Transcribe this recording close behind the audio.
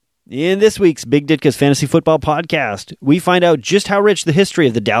In this week's Big Ditka's Fantasy Football Podcast, we find out just how rich the history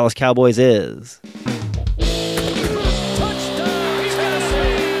of the Dallas Cowboys is.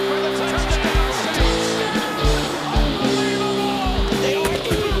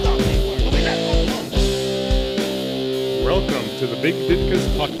 Welcome to the Big Ditka's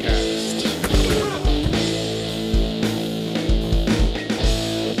Podcast.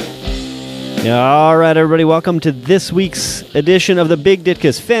 All right, everybody, welcome to this week's edition of the Big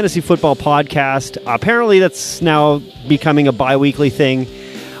Ditka's Fantasy Football Podcast. Apparently, that's now becoming a bi-weekly thing.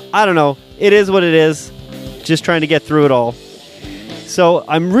 I don't know. It is what it is. Just trying to get through it all. So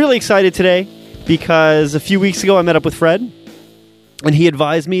I'm really excited today because a few weeks ago I met up with Fred, and he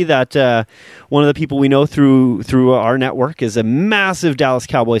advised me that one of the people we know through our network is a massive Dallas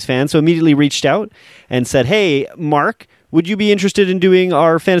Cowboys fan. So immediately reached out and said, "Hey, Mark, would you be interested in doing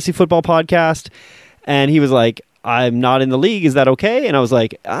our fantasy football podcast?" And he was like, "I'm not in the league. Is that okay?" And I was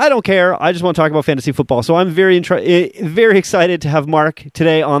like, "I don't care. I just want to talk about fantasy football." So I'm very excited to have Mark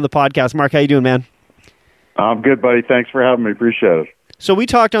today on the podcast. Mark, how you doing, man? I'm good, buddy. Thanks for having me. Appreciate it. So we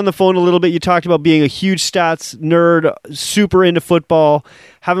talked on the phone a little bit. You talked about being a huge stats nerd, super into football.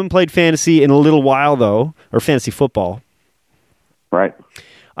 Haven't played fantasy in a little while, though, or fantasy football. Right.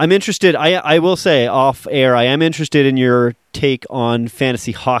 I'm interested, I will say off air, I am interested in your take on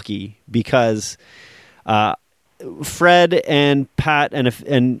fantasy hockey because Fred and Pat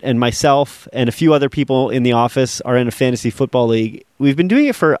and myself and a few other people in the office are in a fantasy football league. We've been doing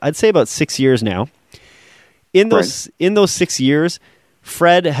it for, I'd say, about 6 years now. In those 6 years,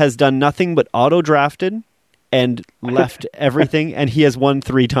 Fred has done nothing but auto-drafted and left everything, and he has won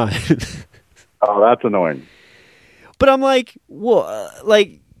 3 times. Oh, that's annoying. But I'm like, well,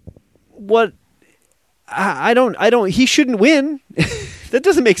 what? I don't. He shouldn't win. That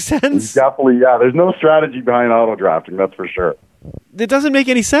doesn't make sense. Definitely, yeah. There's no strategy behind auto drafting. That's for sure. It doesn't make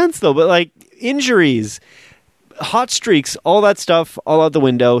any sense though. But like injuries, hot streaks, all that stuff, all out the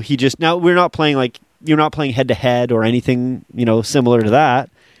window. Now we're not playing you're not playing head to head or anything, similar to that.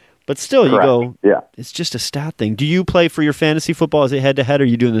 But still, Correct. You go. Yeah. It's just a stat thing. Do you play for your fantasy football? Is it head to head, or are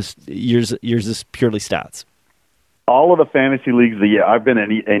you doing this? Yours is purely stats. All of the fantasy leagues I've been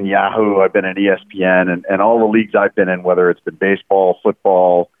in Yahoo, I've been in ESPN, and all the leagues I've been in, whether it's been baseball,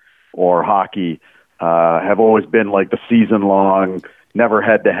 football, or hockey, have always been like the season-long, never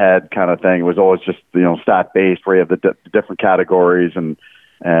head-to-head kind of thing. It was always just stat-based, where you have the different categories and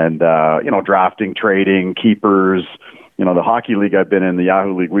drafting, trading, keepers. The hockey league I've been in, the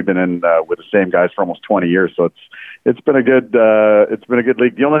Yahoo league, we've been in with the same guys for almost 20 years. So it's been a good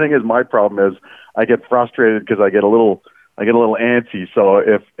league. The only thing is, my problem is I get frustrated because I get a little antsy. So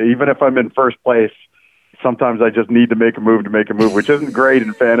even if I'm in first place, sometimes I just need to make a move, which isn't great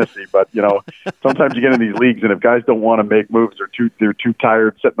in fantasy. But sometimes you get in these leagues, and if guys don't want to make moves or they're too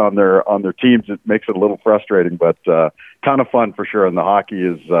tired sitting on their teams, it makes it a little frustrating. But kind of fun for sure. And the hockey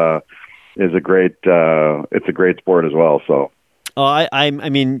is a great it's a great sport as well. So I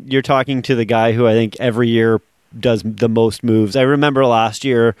mean, you're talking to the guy who I think every year does the most moves. I remember last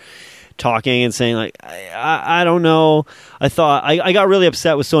year talking and saying I don't know. I thought I got really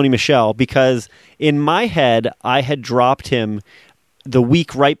upset with Sony Michel because in my head I had dropped him the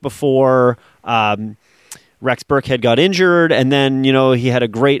week right before Rex Burkhead got injured, and then he had a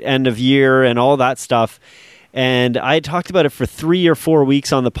great end of year and all that stuff. And I talked about it for 3 or 4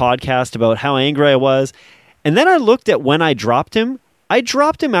 weeks on the podcast about how angry I was. And then I looked at when I dropped him. I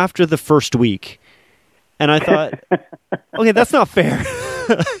dropped him after the first week. And I thought, okay, that's not fair.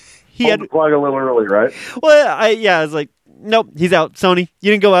 He had to plug a little early, right? Well, I was like, nope, he's out. Sony,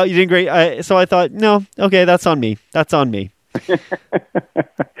 you didn't go out. You did great. So I thought, no, okay, that's on me. That's on me.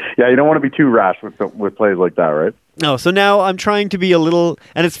 Yeah, you don't want to be too rash with plays like that, right? No, so now I'm trying to be a little,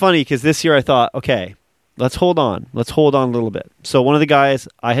 and it's funny because this year I thought, okay, let's hold on a little bit. So one of the guys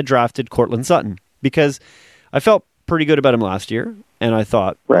I had drafted, Cortland Sutton, because I felt pretty good about him last year, and I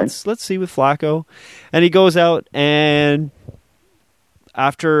thought, let's see with Flacco. And he goes out, and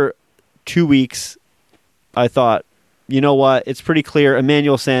after 2 weeks, I thought, you know what? It's pretty clear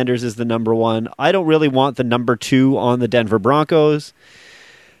Emmanuel Sanders is the number 1. I don't really want the number 2 on the Denver Broncos.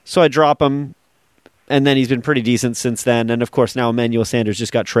 So I drop him, and then he's been pretty decent since then. And, of course, now Emmanuel Sanders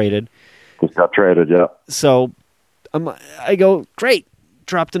just got traded. Yeah. So I go, great,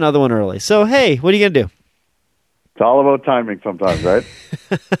 dropped another one early. So, hey, what are you going to do? It's all about timing sometimes, right?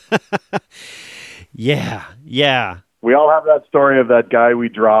 Yeah. We all have that story of that guy we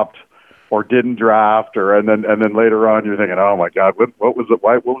dropped or didn't draft, and then later on you're thinking, oh my God, what was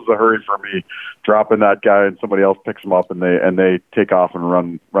the hurry for me dropping that guy, and somebody else picks him up and they take off and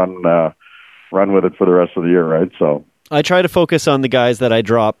run with it for the rest of the year, right? So I try to focus on the guys that I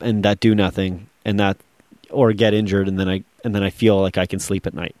drop and that do nothing and that or get injured, and then I feel like I can sleep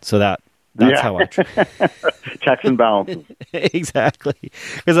at night. So that's how I checks and balances. Exactly,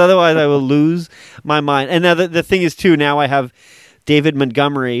 because otherwise I will lose my mind. And now the thing is too, now I have David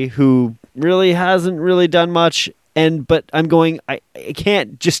Montgomery, who really hasn't really done much, but I'm going, I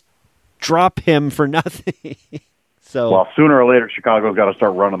can't just drop him for nothing. So well, sooner or later Chicago's got to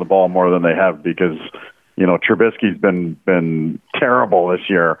start running the ball more than they have, because Trubisky's been terrible this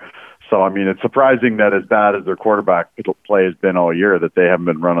year. So, I mean, it's surprising that as bad as their quarterback play has been all year, that they haven't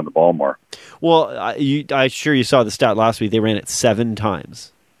been running the ball more. Well, I'm sure you saw the stat last week. They ran it 7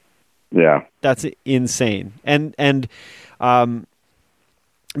 times. Yeah. That's insane. And Matt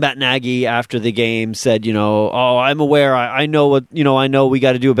Nagy after the game said, I'm aware. I know what, I know we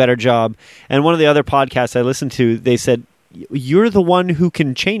got to do a better job. And one of the other podcasts I listened to, they said, you're the one who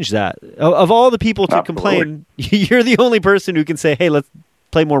can change that. Of all the people to complain, you're the only person who can say, hey, let's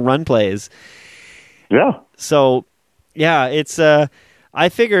play more run plays. Yeah. So, yeah, it's I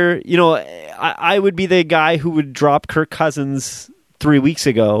figure, I would be the guy who would drop Kirk Cousins 3 weeks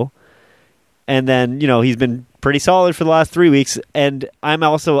ago, and then, he's been pretty solid for the last 3 weeks, and I'm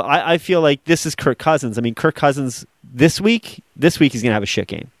also I feel like this is Kirk Cousins. I mean, Kirk Cousins this week he's going to have a shit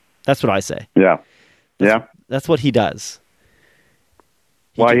game. That's what I say. Yeah. That's what he does.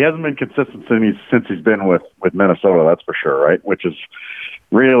 He hasn't been consistent since he's been with Minnesota, that's for sure, right? Which is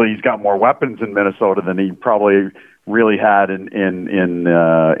really, he's got more weapons in Minnesota than he probably really had in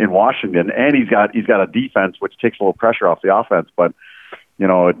Washington, and he's got a defense which takes a little pressure off the offense. But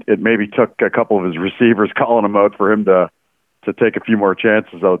it maybe took a couple of his receivers calling him out for him to take a few more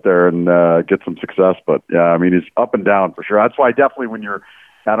chances out there and get some success. But yeah, I mean, he's up and down for sure. That's why definitely when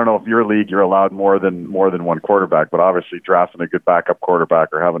I don't know if your league you're allowed more than one quarterback, but obviously drafting a good backup quarterback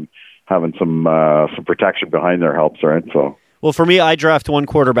or having some protection behind there helps, right? So. Well, for me, I draft one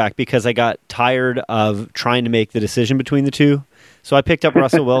quarterback because I got tired of trying to make the decision between the two. So I picked up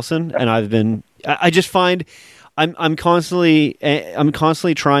Russell Wilson, and I just find I'm constantly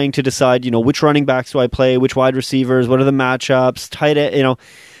trying to decide, which running backs do I play, which wide receivers, what are the matchups, tight end,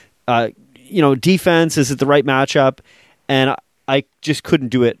 defense, is it the right matchup? And I just couldn't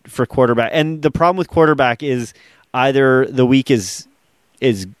do it for quarterback. And the problem with quarterback is either the week is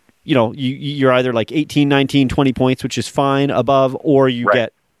you're either like 18, 19, 20 points, which is fine above, or you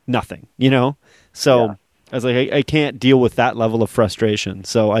get nothing, So yeah. I was like, I can't deal with that level of frustration.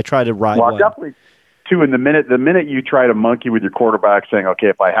 So I try to ride one. Definitely, too, in the minute you try to monkey with your quarterback saying, okay,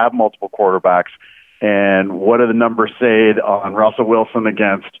 if I have multiple quarterbacks, and what do the numbers say on Russell Wilson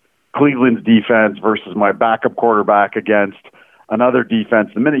against Cleveland's defense versus my backup quarterback against another defense,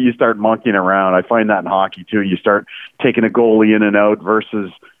 the minute you start monkeying around, I find that in hockey too, you start taking a goalie in and out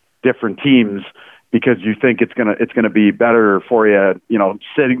versus different teams because you think it's gonna be better for you,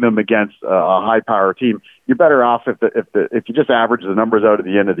 sitting them against a high power team. You're better off if you just average the numbers out at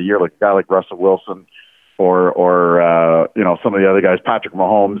the end of the year, like a guy like Russell Wilson or some of the other guys, Patrick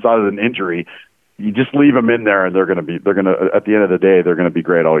Mahomes, other than injury, you just leave them in there and they're gonna at the end of the day they're gonna be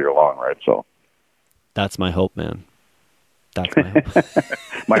great all year long, right? So that's my hope, man. That's my hope.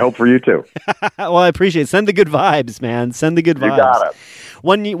 My hope for you too. Well, I appreciate it. Send the good vibes, man. Send the good vibes. You got it.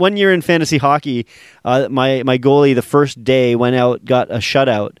 One year in fantasy hockey, my goalie the first day went out, got a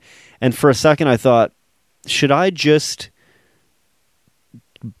shutout, and for a second I thought, should I just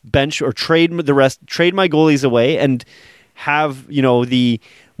bench or trade my goalies away and have the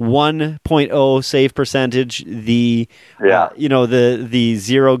 1.0 save percentage, the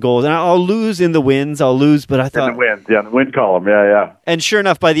 0 goals, and I'll lose in the wins. But I thought in the wins, the win column, yeah. And sure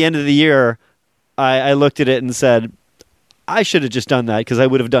enough, by the end of the year, I looked at it and said, I should have just done that because I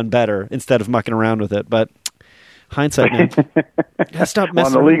would have done better instead of mucking around with it. But hindsight, man. Stop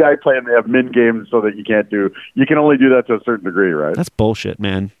messing. On the league I play in, they have min games so that you can only do that to a certain degree, right? That's bullshit,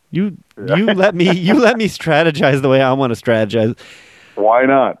 man. You let me strategize the way I want to strategize. Why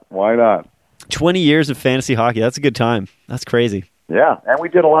not? 20 years of fantasy hockey. That's a good time. That's crazy. Yeah, and we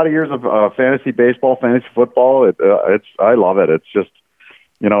did a lot of years of fantasy baseball, fantasy football. I love it. It's just,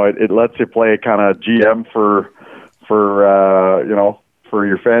 it lets you play kind of GM for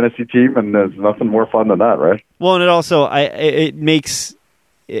your fantasy team, and there's nothing more fun than that, right? Well, and it also it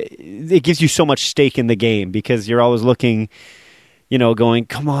gives you so much stake in the game because you're always looking, going,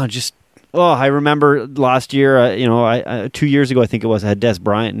 come on, just. Oh, I remember last year, 2 years ago, I think it was, I had Des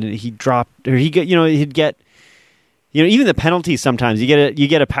Bryant, and he dropped, or he'd get, even the penalties sometimes, you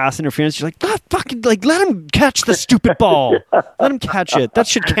get a pass interference, you're like, let him catch the stupid ball. Let him catch it. That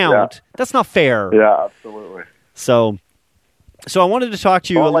should count. Yeah. That's not fair. Yeah, absolutely. So, So I wanted to talk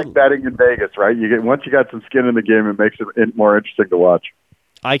to you. All like betting in Vegas, right? Once you got some skin in the game, it makes it more interesting to watch.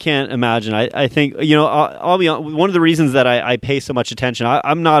 I can't imagine. I think, I'll be on, one of the reasons that I pay so much attention.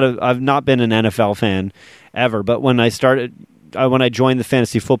 I've not been an NFL fan ever, but when I joined the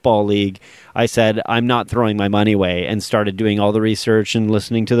Fantasy Football League, I said I'm not throwing my money away, and started doing all the research and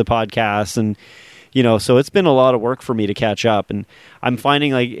listening to the podcasts, and so it's been a lot of work for me to catch up, and I'm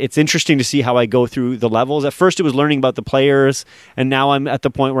finding like it's interesting to see how I go through the levels. At first it was learning about the players, and now I'm at the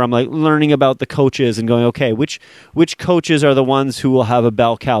point where I'm like learning about the coaches and going, okay, which coaches are the ones who will have a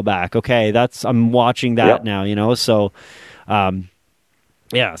bell cow back? Okay, I'm watching that now, so so I'm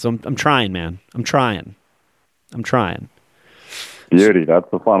trying, man. I'm trying. Beauty,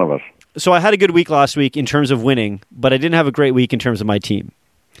 that's the fun of it. So I had a good week last week in terms of winning, but I didn't have a great week in terms of my team.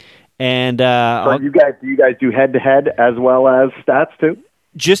 And so do you guys do head-to-head as well as stats too?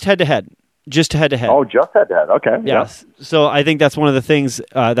 Just head-to-head. Oh, just head-to-head. Okay. Yes. Yeah. So I think that's one of the things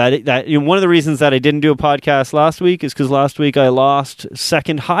that one of the reasons that I didn't do a podcast last week is because last week I lost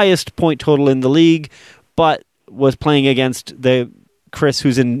second highest point total in the league, but was playing against the Chris,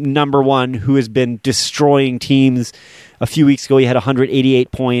 who's in number one, who has been destroying teams. A few weeks ago, he had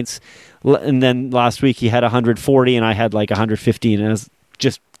 188 points, and then last week he had 140, and I had like 115, and I was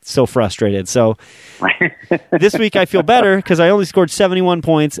just so frustrated. So this week I feel better because I only scored 71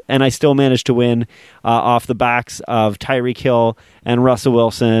 points, and I still managed to win off the backs of Tyreek Hill and Russell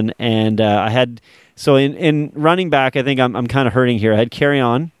Wilson. And I had in running back, I think I'm kind of hurting here. I had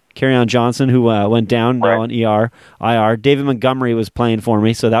Kerryon Johnson, who went down now on IR. David Montgomery was playing for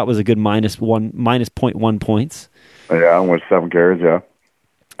me, so that was a good minus 0.1 points. Yeah, with 7 carries, yeah.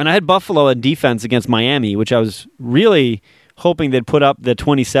 And I had Buffalo in defense against Miami, which I was really hoping they'd put up the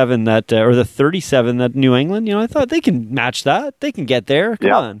 27 or the 37 that New England. I thought they can match that. They can get there.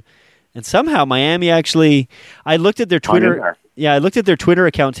 Come on. And somehow Miami actually. I looked at their Twitter. Yeah, I looked at their Twitter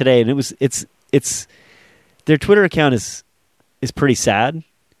account today, and it's their Twitter account is pretty sad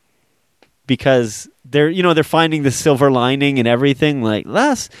because they're finding the silver lining and everything. Like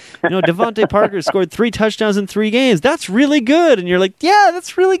Devontae Parker scored 3 touchdowns in 3 games. That's really good. And you're like, yeah,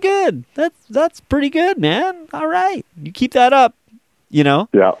 that's really good. That's pretty good, man. All right, you keep that up. Yeah,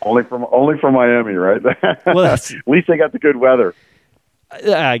 only from Miami, right? Well, at least they got the good weather.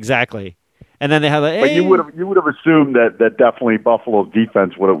 Exactly. And then they have But you would have assumed that definitely Buffalo's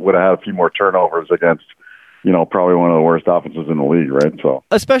defense would have had a few more turnovers against probably one of the worst offenses in the league, right? So,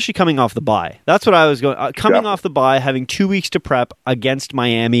 especially coming off the bye. That's what I was going. Coming off the bye, having 2 weeks to prep against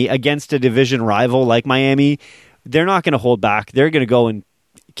Miami, against a division rival like Miami, they're not going to hold back. They're going to go and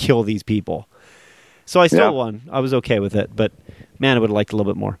kill these people. So I still won. I was okay with it, but man, I would have liked a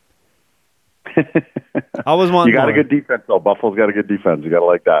little bit more. I was wanting. You got more. a good defense, though. Buffalo's got a good defense. You got to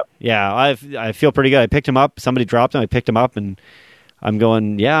like that. Yeah, I feel pretty good. I picked him up. Somebody dropped him. I picked him up and. I'm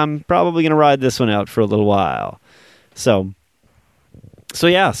going, I'm probably going to ride this one out for a little while. So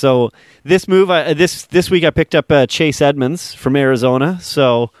this move, this week I picked up Chase Edmonds from Arizona.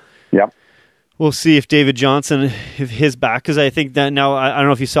 So we'll see if David Johnson, if his back, because I think that now, I don't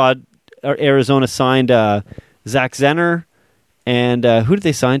know if you saw, Arizona signed Zach Zenner, and who did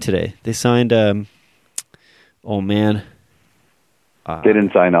they sign today? They signed, They didn't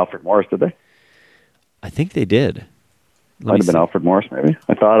sign Alfred Morris, did they? I think they did. Might have been Alfred Morris, maybe.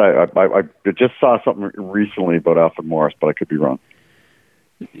 I thought I just saw something recently about Alfred Morris, but I could be wrong.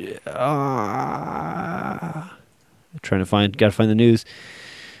 Got to find the news.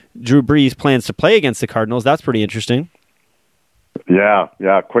 Drew Brees plans to play against the Cardinals. That's pretty interesting. Yeah,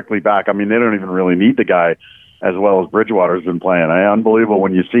 quickly back. I mean, they don't even really need the guy as well as Bridgewater's been playing. Unbelievable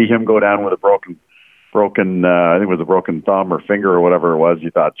when you see him go down with a broken. I think it was a broken thumb or finger or whatever it was.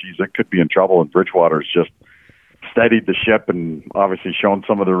 You thought, geez, it could be in trouble. And Bridgewater's just steadied the ship and obviously shown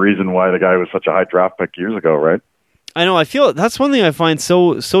some of the reason why the guy was such a high draft pick years ago, right? I know. I feel that's one thing I find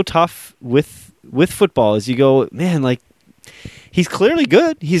so tough with football is you go, man, like he's clearly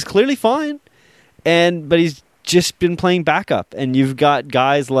good, he's clearly fine, but he's just been playing backup, and you've got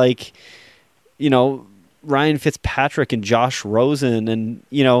guys like Ryan Fitzpatrick and Josh Rosen, and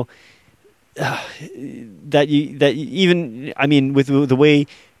that even I mean with the way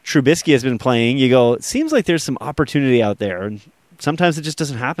Trubisky has been playing, you go, it seems like there's some opportunity out there, and sometimes it just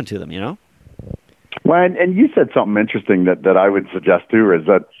doesn't happen to them, Well, and you said something interesting that I would suggest too is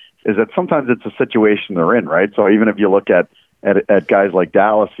that sometimes it's a situation they're in, right? So even if you look at guys like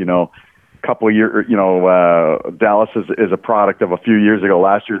Dallas, a couple of years, Dallas is a product of a few years ago.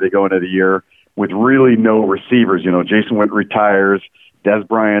 Last year they go into the year with really no receivers. Jason Witten retires, Des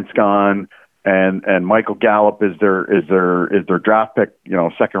Bryant's gone. And Michael Gallup is their draft pick,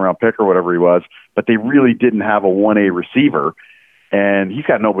 second round pick or whatever he was, but they really didn't have a 1A receiver. and he's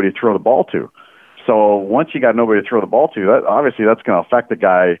got nobody to throw the ball to. So once you got nobody to throw the ball to, that obviously that's going to affect a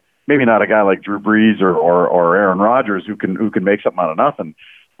guy. Maybe not a guy like Drew Brees or Aaron Rodgers who can make something out of nothing,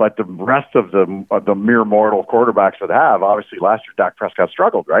 but the rest of the mere mortal quarterbacks that have, obviously last year Dak Prescott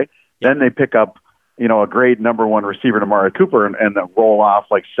struggled, right? Then they pick up, a great number one receiver to Amari Cooper and then roll off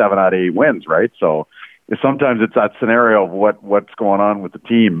like 7 out of 8 wins, right? So sometimes it's that scenario of what's going on with the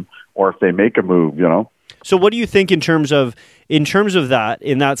team or if they make a move, So what do you think in terms of that,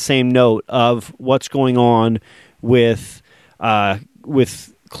 in that same note of what's going on with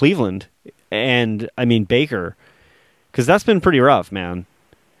Cleveland and Baker? Because that's been pretty rough, man.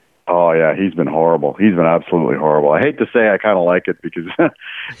 Oh yeah, he's been horrible. He's been absolutely horrible. I hate to say I kind of like it because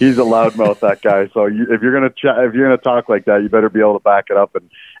he's a loudmouth, that guy. So if you're gonna talk like that, you better be able to back it up. And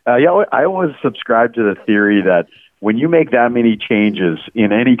I always subscribe to the theory that when you make that many changes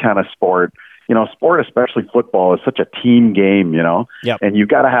in any kind of sport, sport, especially football, is such a team game, Yep. And you've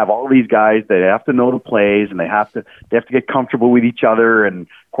got to have all these guys that have to know the plays and they have to get comfortable with each other, and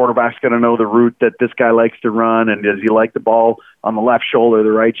quarterback's going to know the route that this guy likes to run, and does he like the ball on the left shoulder,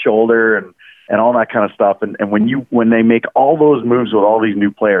 the right shoulder, and all that kind of stuff. And when they make all those moves with all these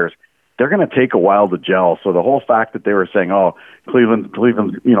new players, they're going to take a while to gel. So the whole fact that they were saying, "Oh, Cleveland's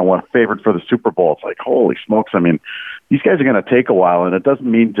one favorite for the Super Bowl," it's like, holy smokes! I mean, these guys are going to take a while, and it doesn't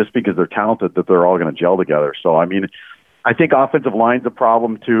mean just because they're talented that they're all going to gel together. So I think offensive line's a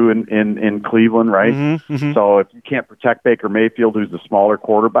problem too in Cleveland, right? Mm-hmm. So if you can't protect Baker Mayfield, who's the smaller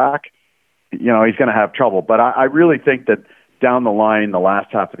quarterback, he's going to have trouble. But I really think that down the line, the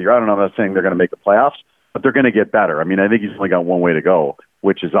last half of the year, I don't know, I'm not saying they're going to make the playoffs, but they're going to get better. I think he's only got one way to go,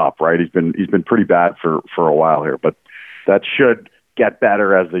 which is up, right? He's been pretty bad for a while here, but that should get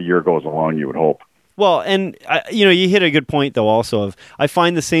better as the year goes along, you would hope. Well, and you hit a good point though. Also, I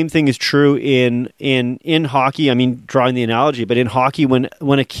find the same thing is true in hockey. Drawing the analogy, but in hockey, when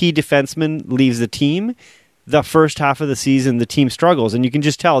a key defenseman leaves the team, the first half of the season the team struggles, and you can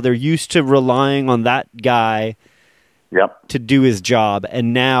just tell they're used to relying on that guy. Yep. To do his job,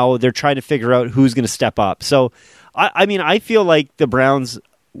 and now they're trying to figure out who's going to step up. So, I feel like the Browns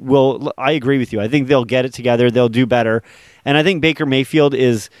will. I agree with you. I think they'll get it together. They'll do better, and I think Baker Mayfield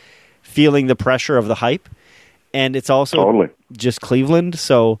is feeling the pressure of the hype, and it's also totally just Cleveland.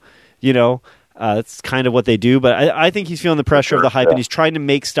 So, it's kind of what they do. But I think he's feeling the pressure of the hype, and he's trying to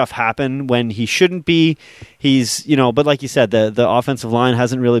make stuff happen when he shouldn't be. He's, but like you said, the offensive line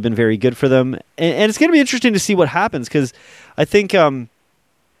hasn't really been very good for them, and it's going to be interesting to see what happens because I think, who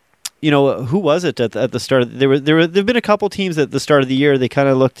was it at the start? There've been a couple teams at the start of the year. They kind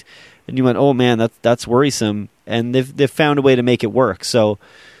of looked, and you went, "Oh man, that's worrisome," and they've found a way to make it work. So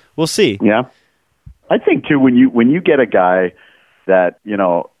we'll see. Yeah, I think too when you get a guy that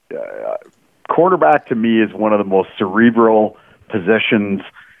quarterback to me is one of the most cerebral positions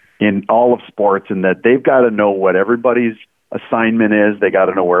in all of sports, in that they've got to know what everybody's assignment is. They got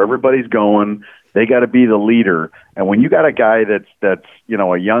to know where everybody's going. They got to be the leader. And when you got a guy that's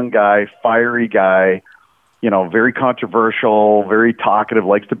a young guy, fiery guy, very controversial, very talkative,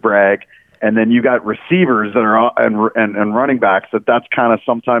 likes to brag, and then you got receivers that are and running backs that's kind of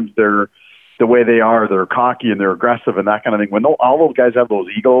sometimes they're the way they are, they're cocky and they're aggressive and that kind of thing. When all those guys have those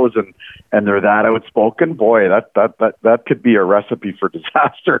egos and they're that outspoken, boy, that could be a recipe for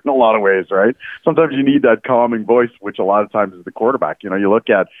disaster in a lot of ways, right? Sometimes you need that calming voice, which a lot of times is the quarterback. You look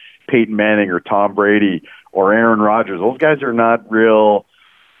at Peyton Manning or Tom Brady or Aaron Rodgers. Those guys are not real,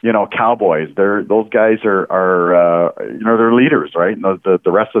 cowboys. Those guys are they're leaders, right? And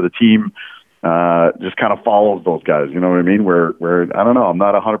the rest of the team just kind of follows those guys. You know what I mean? Where I don't know. I'm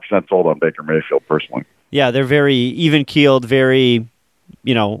not 100% sold on Baker Mayfield personally. Yeah, they're very even-keeled, very,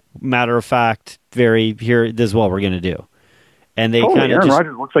 matter of fact, very here. This is what we're going to do. And they kind of Aaron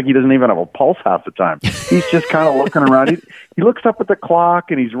Rodgers looks like he doesn't even have a pulse half the time. He's just kind of looking around. He looks up at the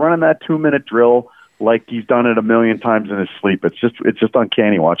clock and he's running that 2-minute drill like he's done it a million times in his sleep. It's just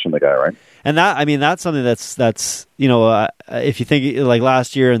uncanny watching the guy, right? And that's something that's if you think like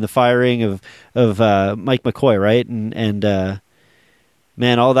last year in the firing of Mike McCoy, right? And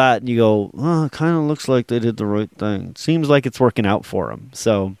man, all that, and you go, oh, it kind of looks like they did the right thing. Seems like it's working out for them.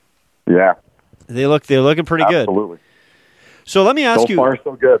 So yeah, they're looking pretty good. Absolutely. So let me ask you. So far,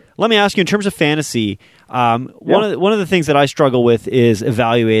 so good. Let me ask you in terms of fantasy. One of the things that I struggle with is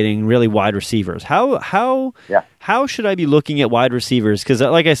evaluating really wide receivers. How should I be looking at wide receivers? Because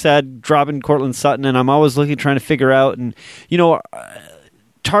like I said, dropping Cortland Sutton, and I'm always trying to figure out, and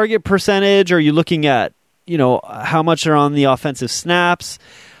target percentage. Are you looking at how much are on the offensive snaps?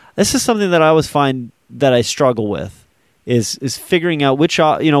 This is something that I always find that I struggle with is figuring out which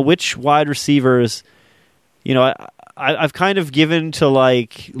wide receivers. I've kind of given to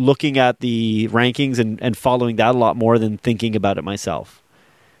like looking at the rankings and following that a lot more than thinking about it myself.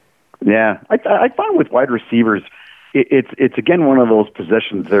 Yeah, I find with wide receivers, it's again one of those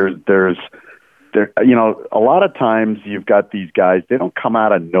positions. There's a lot of times you've got these guys, they don't come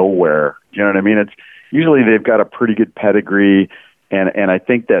out of nowhere. You know what I mean? It's usually they've got a pretty good pedigree, and I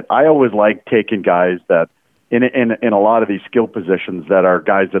think that I always like taking guys that in a lot of these skill positions that are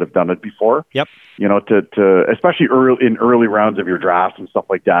guys that have done it before. Yep. You know, to especially early rounds of your draft and stuff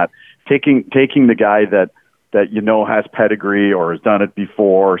like that, taking the guy that has pedigree or has done it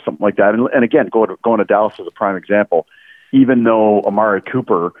before or something like that. And again, going to Dallas is a prime example. Even though Amari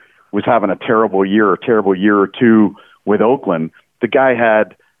Cooper was having a terrible year or two with Oakland, the guy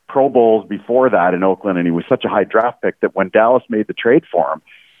had Pro Bowls before that in Oakland, and he was such a high draft pick that when Dallas made the trade for him,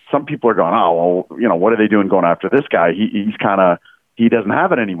 some people are going, oh, well, what are they doing going after this guy? He doesn't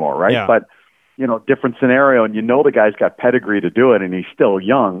have it anymore, right? Yeah. But, different scenario, and the guy's got pedigree to do it, and he's still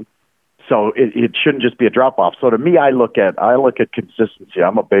young, so it shouldn't just be a drop-off. So to me, I look at consistency.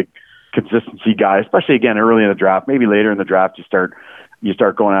 I'm a big consistency guy, especially, again, early in the draft. Maybe later in the draft you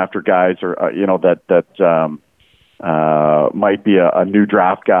start going after guys or that might be a new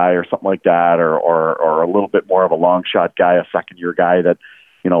draft guy or something like that, or a little bit more of a long shot guy, a second year guy that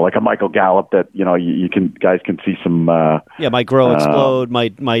like a Michael Gallup that guys can see some might grow, explode,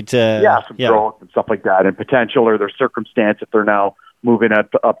 might some growth and stuff like that, and potential or their circumstance if they're now moving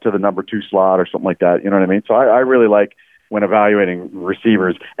up to the number 2 slot or something like that. You know what I mean? So I really like when evaluating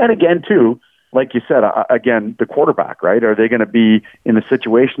receivers, and again too, like you said, again, the quarterback, right? Are they going to be in the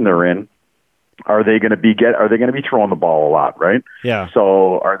situation they're in? Are they going to be throwing the ball a lot, right? Yeah.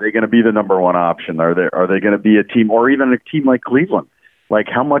 So are they going to be the number one option? Are they going to be a team, or even a team like Cleveland? Like,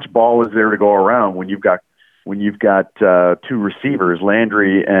 how much ball is there to go around when you've got 2 receivers,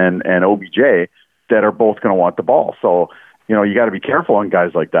 Landry and OBJ, that are both going to want the ball? So you got to be careful on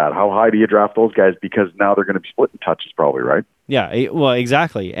guys like that. How high do you draft those guys? Because now they're going to be splitting touches, probably, right? Yeah, well,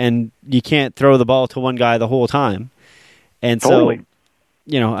 exactly. And you can't throw the ball to one guy the whole time. And totally.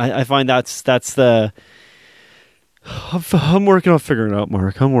 So, I find that's the... I'm working on figuring it out,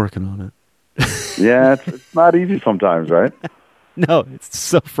 Mark. I'm working on it. Yeah, it's not easy sometimes, right? No, it's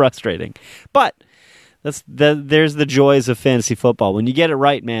so frustrating. But there's the joys of fantasy football. When you get it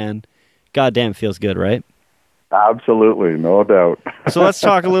right, man, goddamn, it feels good, right? Absolutely, no doubt. So let's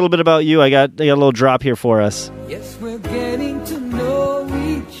talk a little bit about you. I got a little drop here for us. Yes, we're getting to know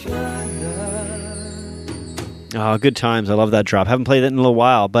each other. Oh, good times. I love that drop. Haven't played it in a little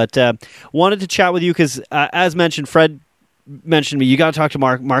while, but wanted to chat with you because, as mentioned, Fred mentioned me. You got to talk to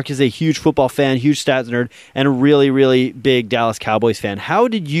Mark. Mark is a huge football fan, huge stats nerd, and a really, really big Dallas Cowboys fan. How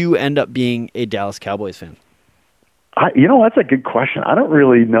did you end up being a Dallas Cowboys fan? That's a good question. I don't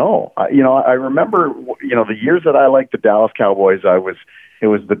really know. I remember, the years that I liked the Dallas Cowboys, it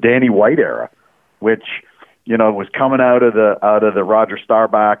was the Danny White era, which, was coming out of the Roger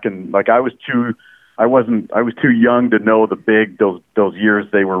Staubach, and like I was too young to know those years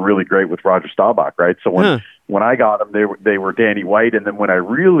they were really great with Roger Staubach, right? So when I got them, they were Danny White, and then when I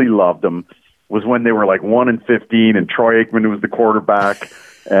really loved them was when they were like 1-15, and Troy Aikman was the quarterback.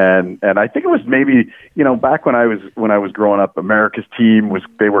 And I think it was maybe, back when I was growing up, America's team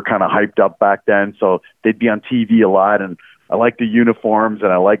they were kind of hyped up back then. So they'd be on TV a lot, and I liked the uniforms,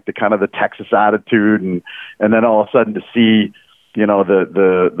 and I liked the kind of the Texas attitude, and then all of a sudden to see,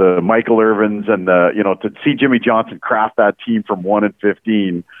 the Michael Irvins and to see Jimmy Johnson craft that team from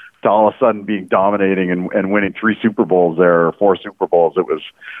 1-15 to all of a sudden being dominating and winning 3 Super Bowls there, or 4 Super Bowls. It was,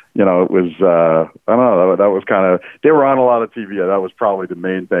 I don't know, that was kind of, they were on a lot of TV. That was probably the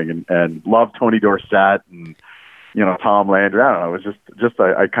main thing, and loved Tony Dorsett and, Tom Landry. I don't know. It was just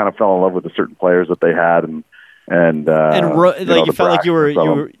I kind of fell in love with the certain players that they had, and you felt like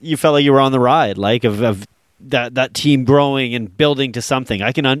you felt like you were on the ride, like of that team growing and building to something.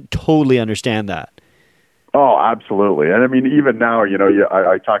 I can totally understand that. Oh, absolutely. And I mean, even now,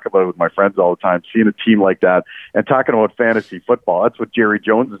 I talk about it with my friends all the time, seeing a team like that and talking about fantasy football. That's what Jerry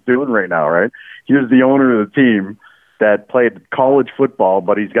Jones is doing right now, right? Here's the owner of the team that played college football,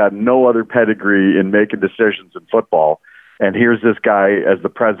 but he's got no other pedigree in making decisions in football. And here's this guy as the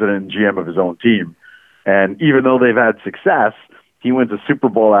president and GM of his own team. And even though they've had success, he wins a Super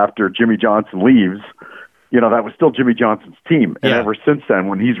Bowl after Jimmy Johnson leaves. That was still Jimmy Johnson's team. And ever since then,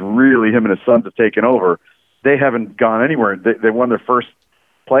 when him and his sons have taken over, they haven't gone anywhere. They won their first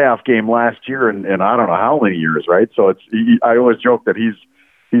playoff game last year in I don't know how many years, right? So I always joke that he's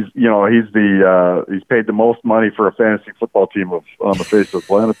paid the most money for a fantasy football team on the face of the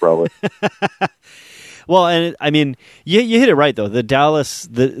planet, probably. Well, and I mean, you hit it right though. The Dallas,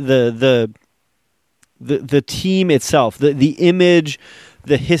 the the team itself, the image,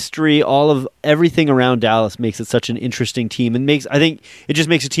 the history, all of everything around Dallas makes it such an interesting team, and I think it just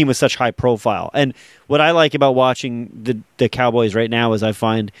makes a team with such high profile. And what I like about watching the Cowboys right now is I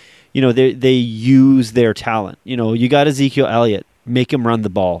find, they use their talent. You got Ezekiel Elliott, make him run the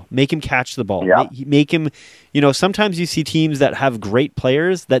ball, make him catch the ball, make him. Sometimes you see teams that have great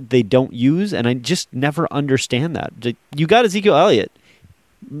players that they don't use, and I just never understand that. You got Ezekiel Elliott,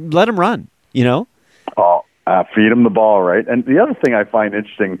 let him run. Feed him the ball, right? And the other thing I find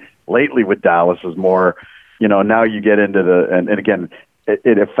interesting lately with Dallas is more, now you get into and again,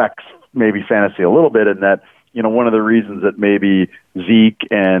 it affects maybe fantasy a little bit in that, one of the reasons that maybe Zeke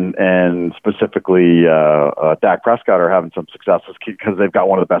and specifically Dak Prescott are having some success is because they've got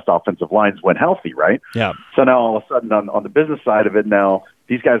one of the best offensive lines when healthy, right? Yeah. So now all of a sudden on the business side of it now,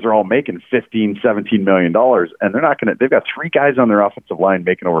 these guys are all making $15, $17 million, and they're not going to. They've got 3 guys on their offensive line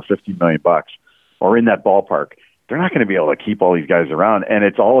making over $15 million or in that ballpark. They're not going to be able to keep all these guys around, and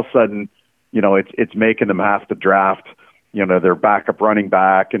it's all of a sudden, it's making them have to draft, their backup running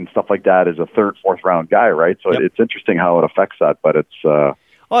back and stuff like that as a 3rd, 4th round guy, right? So It's interesting how it affects that, but it's. Well,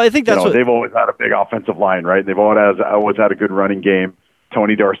 I think that's they've always had a big offensive line, right? They've always had a good running game.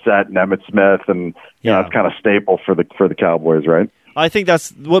 Tony Dorsett and Emmitt Smith, and that's kind of staple for the Cowboys, right? I think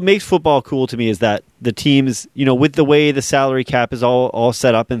that's what makes football cool to me is that the teams, with the way the salary cap is all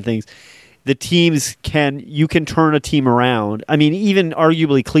set up and things, the teams you can turn a team around. I mean, even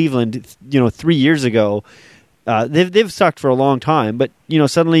arguably Cleveland, 3 years ago, they've sucked for a long time, but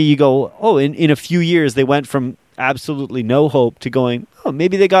suddenly you go, oh, in a few years they went from absolutely no hope to going, oh,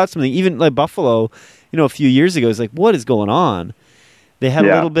 maybe they got something. Even like Buffalo, a few years ago, it's like, what is going on? They had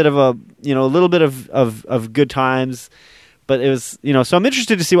a little bit of of good times. But it was, so I'm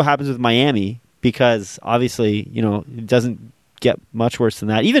interested to see what happens with Miami because obviously, it doesn't get much worse than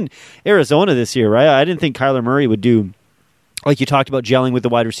that. Even Arizona this year, right? I didn't think Kyler Murray would do, like you talked about, gelling with the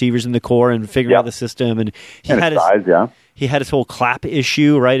wide receivers in the core and figuring out the system. And he had his whole clap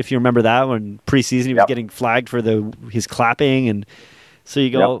issue, right? If you remember that when preseason he was getting flagged for his clapping, and so you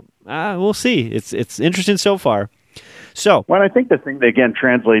go, we'll see. It's interesting so far. So, well, I think the thing that again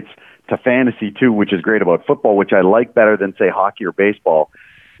translates to fantasy too, which is great about football, which I like better than say hockey or baseball.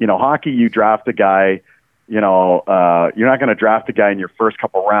 Hockey, you draft a guy, you're not going to draft a guy in your first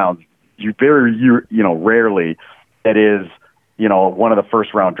couple rounds. Rarely it is, one of the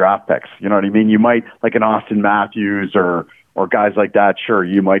first round draft picks. You know what I mean? You might like an Austin Matthews or guys like that. Sure,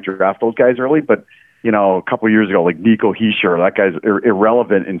 you might draft those guys early, but a couple of years ago, like Nico Hischier, that guy's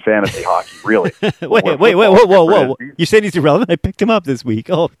irrelevant in fantasy hockey, really. Whoa. You said he's irrelevant? I picked him up this week.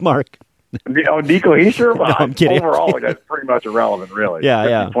 Oh, Mark. Nico Hischier? No, I'm kidding. Overall, the guy's pretty much irrelevant, really.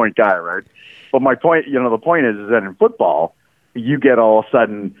 Yeah. 50-point guy, right? But my point, the point is that in football, you get all of a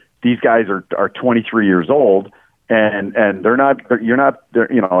sudden, these guys are 23 years old, and they're not,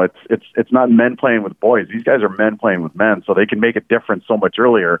 it's not men playing with boys. These guys are men playing with men, so they can make a difference so much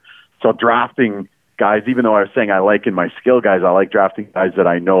earlier. So drafting guys, even though I was saying I like in my skill guys, I like drafting guys that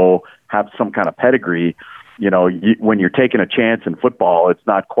I know have some kind of pedigree. When you're taking a chance in football, it's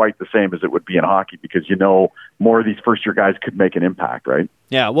not quite the same as it would be in hockey because more of these first-year guys could make an impact, right?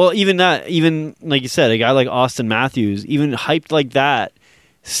 Yeah, well, even like you said, a guy like Austin Matthews, even hyped like that,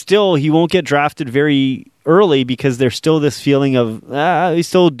 still he won't get drafted very early because there's still this feeling of, we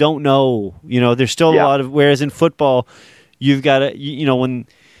still don't know. There's still a lot of, whereas in football, you've got when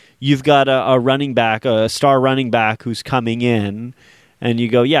you've got a running back, a star running back who's coming in, and you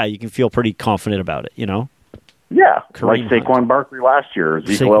go, you can feel pretty confident about it, Yeah, Kareem like Saquon Barkley last year,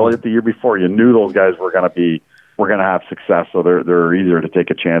 Ezekiel Elliott the year before. You knew those guys were going to have success, so they're easier to take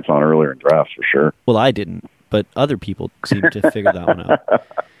a chance on earlier in drafts for sure. Well, I didn't, but other people seem to figure that one out.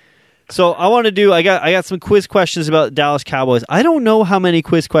 So I got some quiz questions about Dallas Cowboys. I don't know how many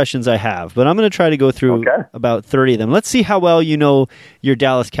quiz questions I have, but I'm going to try to go through about 30 of them. Let's see how well you know your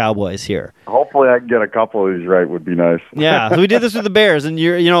Dallas Cowboys here. Hopefully I can get a couple of these right would be nice. Yeah, so we did this with the Bears, and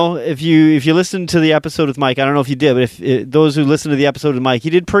if you listened to the episode with Mike, I don't know if you did, but if those who listened to the episode with Mike, he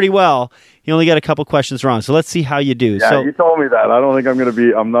did pretty well. He only got a couple questions wrong, so let's see how you do. Yeah, you told me that. I don't think I'm going to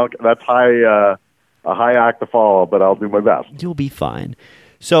be. I'm not. That's a high act to follow, but I'll do my best. You'll be fine.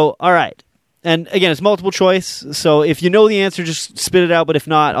 So, all right. And again, it's multiple choice. So if you know the answer, just spit it out. But if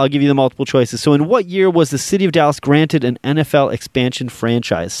not, I'll give you the multiple choices. So in what year was the city of Dallas granted an NFL expansion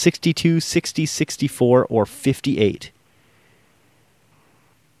franchise? 62, 60, 64, or 58?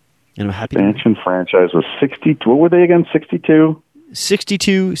 And I'm happy. Expansion franchise was 60. What were they again? 62?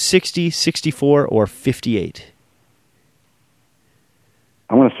 62, 60, 64, or 58?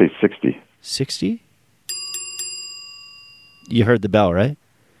 I'm going to say 60. 60? You heard the bell, right?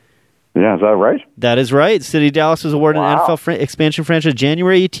 Yeah, is that right? That is right. City of Dallas was awarded an NFL expansion franchise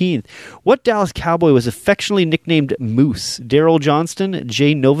January 18th. What Dallas Cowboy was affectionately nicknamed Moose? Daryl Johnston,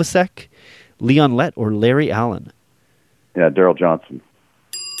 Jay Novacek, Leon Lett, or Larry Allen? Yeah, Daryl Johnson.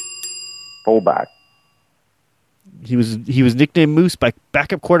 Fullback. He was nicknamed Moose by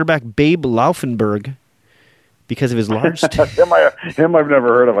backup quarterback Babe Laufenberg because of his large... Him I've never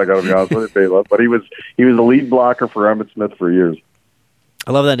heard of, I got to be honest with you, but he was the lead blocker for Emmitt Smith for years.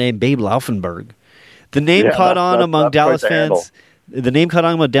 I love that name, Babe Laufenberg. The name caught on among Dallas fans. The name caught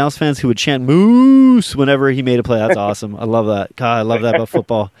on among Dallas fans who would chant "Moose" whenever he made a play. That's awesome. I love that. God, I love that about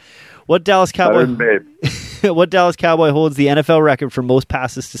football. What Dallas Cowboy? What Dallas Cowboy holds the NFL record for most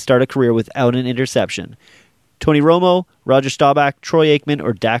passes to start a career without an interception? Tony Romo, Roger Staubach, Troy Aikman,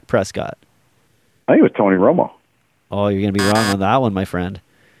 or Dak Prescott? I think it was Tony Romo. Oh, you're going to be wrong on that one, my friend.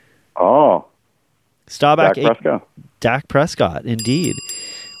 Oh. Staubach, Dak Prescott. Dak Prescott, indeed.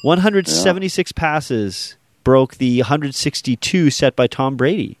 176 passes broke the 162 set by Tom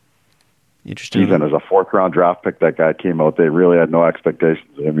Brady. Interesting. Even as a fourth-round draft pick, that guy came out. They really had no expectations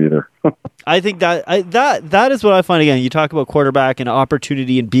of him either. I think that is what I find. Again, you talk about quarterback and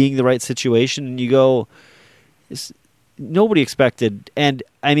opportunity and being the right situation, and you go, nobody expected. And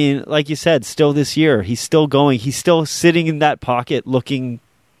I mean, like you said, still this year, he's still going. He's still sitting in that pocket, looking.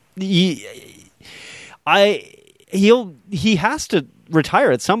 He has to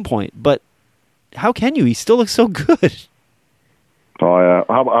retire at some point, but how can you? He still looks so good. Oh yeah.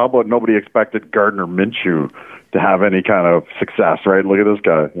 How about nobody expected Gardner Minshew to have any kind of success, right? Look at this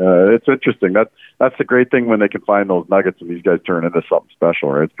guy. It's interesting. That's the great thing when they can find those nuggets and these guys turn into something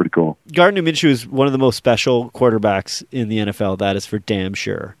special, right? It's pretty cool. Gardner Minshew is one of the most special quarterbacks in the NFL. That is for damn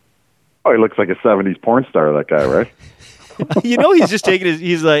sure. Oh, he looks like a 70s porn star, that guy, right? You know, he's just taking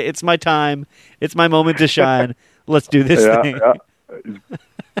he's like, it's my time. It's my moment to shine. Let's do this thing. Yeah. He's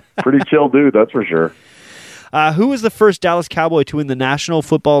pretty chill dude, that's for sure. Who was the first Dallas Cowboy to win the National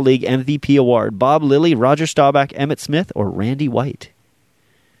Football League MVP award? Bob Lilly, Roger Staubach, Emmitt Smith, or Randy White?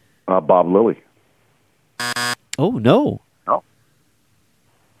 Bob Lilly. Oh, no. No.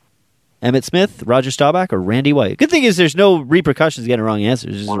 Emmitt Smith, Roger Staubach, or Randy White? Good thing is there's no repercussions getting wrong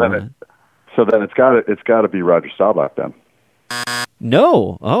answers. So then it's got to be Roger Staubach then.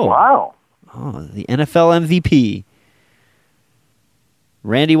 No. Oh. Wow. Oh, the NFL MVP.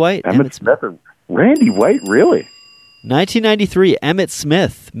 Randy White, Emmitt Smith. Randy White, really? 1993, Emmitt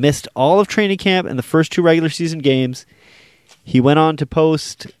Smith missed all of training camp and the first two regular season games. He went on to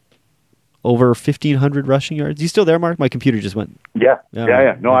post over 1,500 rushing yards. You still there, Mark? My computer just went. Yeah.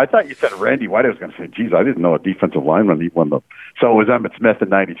 No, I thought you said Randy White. I was going to say, geez, I didn't know a defensive lineman he won the. So it was Emmitt Smith in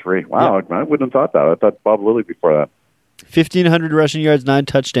 93. Wow, yeah. I wouldn't have thought that. I thought Bob Lilly before that. 1,500 rushing yards, 9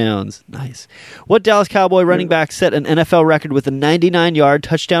 touchdowns. Nice. What Dallas Cowboy running back set an NFL record with a 99-yard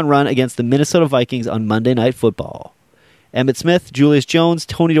touchdown run against the Minnesota Vikings on Monday Night Football? Emmitt Smith, Julius Jones,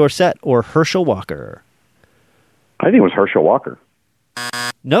 Tony Dorsett, or Herschel Walker? I think it was Herschel Walker.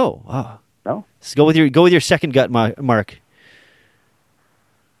 No. Oh. No? So go with your second gut, Mark.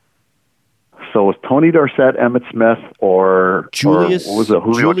 So it was Tony Dorsett, Emmitt Smith, or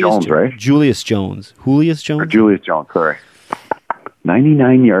Julio Jones, right? Julius Jones. Julius Jones, sorry.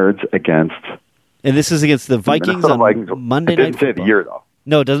 99 yards against... And this is against the Vikings on Monday Night Football. It didn't say the year, though.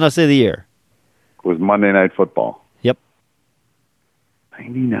 No, it does not say the year. It was Monday Night Football. Yep.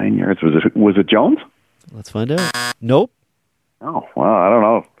 99 yards. Was it Jones? Let's find out. Nope. Oh, well, I don't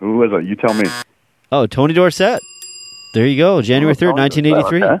know. Who was it? You tell me. Oh, Tony Dorsett. There you go. January 3rd,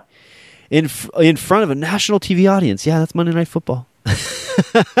 1983. Okay. In front of a national TV audience. Yeah, that's Monday Night Football.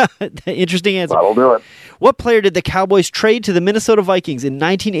 Interesting answer. That'll do it. What player did the Cowboys trade to the Minnesota Vikings in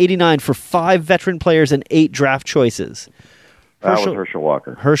 1989 for 5 veteran players and 8 draft choices? That was Herschel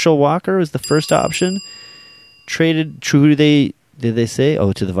Walker. Herschel Walker was the first option. Traded, who did they say?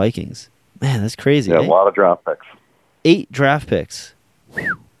 Oh, to the Vikings. Man, that's crazy. Yeah, a lot of draft picks. 8 draft picks.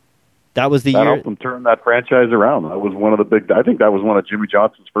 That was the year. That helped them turn that franchise around. That was one of the big... I think that was one of Jimmy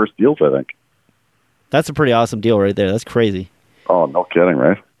Johnson's first deals, I think. That's a pretty awesome deal right there. That's crazy. Oh, no kidding,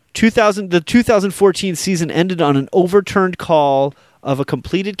 right? The 2014 season ended on an overturned call of a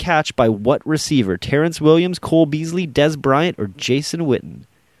completed catch by what receiver? Terrence Williams, Cole Beasley, Des Bryant, or Jason Witten?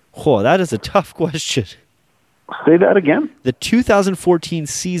 Whoa, that is a tough question. Say that again? The 2014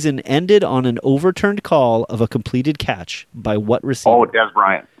 season ended on an overturned call of a completed catch by what receiver? Oh, Des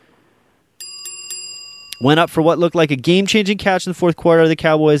Bryant. Went up for what looked like a game-changing catch in the fourth quarter of the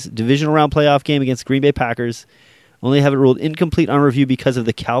Cowboys' divisional round playoff game against Green Bay Packers. Only have it ruled incomplete on review because of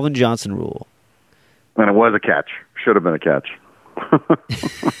the Calvin Johnson rule. And it was a catch. Should have been a catch.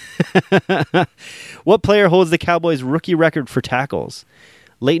 What player holds the Cowboys' rookie record for tackles?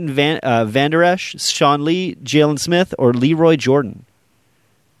 Leighton Van Der Esch, Sean Lee, Jalen Smith, or Leroy Jordan?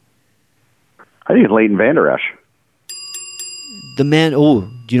 I think it's Leighton Van Der Esch. The man, do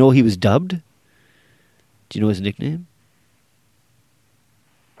you know he was dubbed? Do you know his nickname?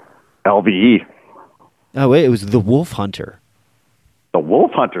 LVE. Oh, wait, it was the Wolf Hunter. The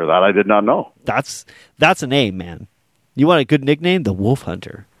Wolf Hunter, that I did not know. That's a name, man. You want a good nickname? The Wolf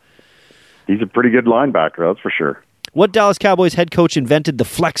Hunter. He's a pretty good linebacker, that's for sure. What Dallas Cowboys head coach invented the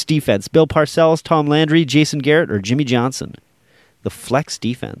flex defense? Bill Parcells, Tom Landry, Jason Garrett, or Jimmy Johnson? The flex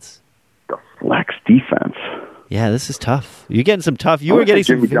defense. The flex defense. Yeah, this is tough. You're getting some tough. You I'm were gonna getting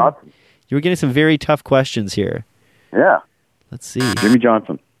say some. Jimmy Johnson. You were getting some very tough questions here. Yeah. Let's see. Jimmy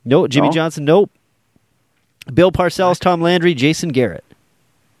Johnson. No, Jimmy No? Johnson. Nope. Bill Parcells, Tom Landry, Jason Garrett.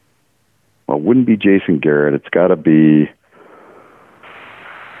 Well, it wouldn't be Jason Garrett. It's got to be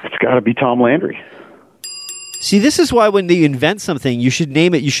Tom Landry. See, this is why when you invent something, you should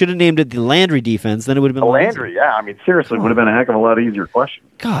name it. You should have named it the Landry defense. Then it would have been Landry, yeah. I mean, seriously, it would have been a heck of a lot easier question.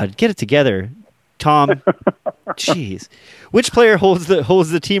 God, get it together, Tom. Jeez. Which player holds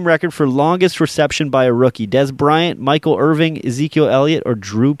the team record for longest reception by a rookie? Des Bryant, Michael Irving, Ezekiel Elliott, or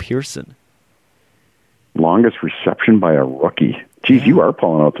Drew Pearson? Longest reception by a rookie. Geez, you are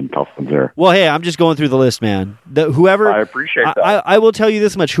pulling out some tough ones there. Well, hey, I'm just going through the list, man. Whoever I appreciate that. I will tell you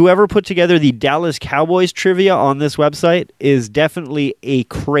this much: whoever put together the Dallas Cowboys trivia on this website is definitely a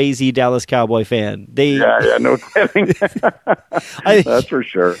crazy Dallas Cowboy fan. Yeah, no kidding. That's for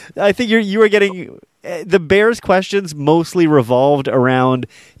sure. I think you were getting the Bears questions mostly revolved around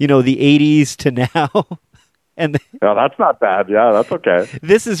the 80s to now, and Yeah, that's not bad. Yeah, that's okay.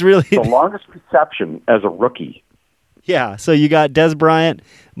 this is really The longest reception as a rookie. yeah. So you got Des Bryant,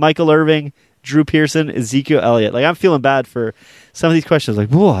 Michael Irving, Drew Pearson, Ezekiel Elliott. Like, I'm feeling bad for some of these questions. Like,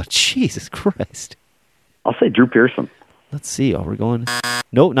 whoa, Jesus Christ. I'll say Drew Pearson. Let's see. Oh, we're going.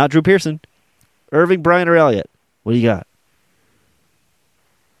 Nope, not Drew Pearson. Irving, Bryant, or Elliott? What do you got?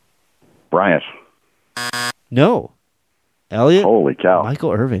 Bryant. No. Elliott? Holy cow.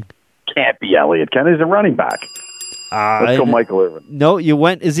 Michael Irving. Can't be Elliott. He's a running back. Let's go Michael Irvin. No, you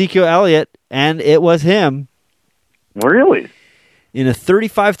went Ezekiel Elliott, and it was him. Really? In a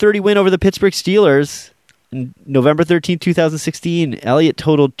 35-30 win over the Pittsburgh Steelers on November 13, 2016, Elliott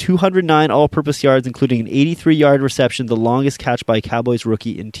totaled 209 all-purpose yards, including an 83-yard reception, the longest catch by a Cowboys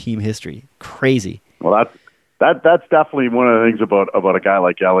rookie in team history. Crazy. Well, that's definitely one of the things about a guy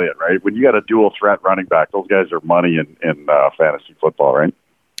like Elliott, right? When you got a dual threat running back, those guys are money in fantasy football, right?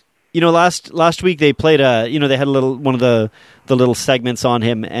 Last week they played they had one of the little segments on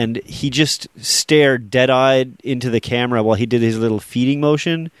him, and he just stared dead-eyed into the camera while he did his little feeding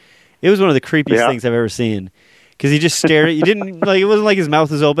motion. It was one of the creepiest things I've ever seen, because he just stared. He didn't it wasn't like his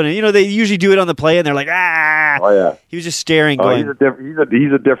mouth was open. And, they usually do it on the play, and they're like, ah. Oh yeah. He was just staring. Oh, going,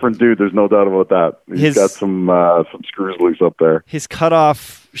 he's a different dude. There's no doubt about that. He's got some screws loose up there. His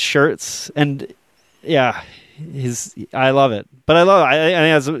cutoff shirts and I love it. But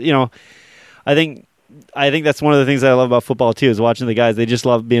I think that's one of the things I love about football too, is watching the guys. They just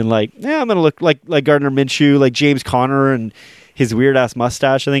love being like, I'm going to look like Gardner Minshew, like James Conner, and his weird ass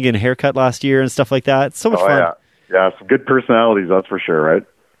mustache. I think and haircut last year and stuff like that. It's so much fun. Yeah, some good personalities, that's for sure, right?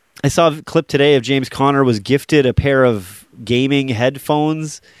 I saw a clip today of James Conner was gifted a pair of gaming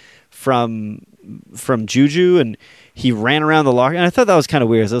headphones from Juju, and he ran around the locker. And I thought that was kind of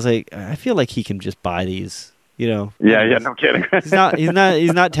weird. So I was like, I feel like he can just buy these. Yeah, no kidding. He's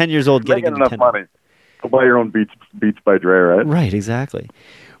not 10 years old getting enough money. Go buy your own Beats by Dre, right? Right, exactly.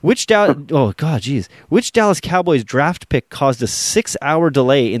 Which Dallas Cowboys draft pick caused a 6-hour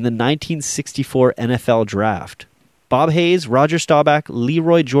delay in the 1964 NFL draft? Bob Hayes, Roger Staubach,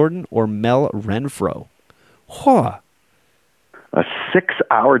 Leroy Jordan, or Mel Renfro? Huh. A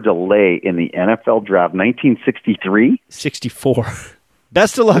 6-hour delay in the NFL draft, 1963? 64.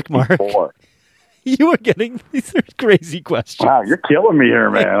 Best of luck, Mark. 64. You are getting these are crazy questions. Wow, you're killing me here,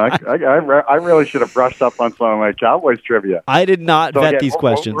 man. I really should have brushed up on some of my Cowboys trivia. I did not vet these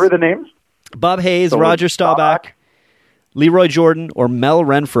questions. What were the names? Bob Hayes, Roger Staubach, Leroy Jordan, or Mel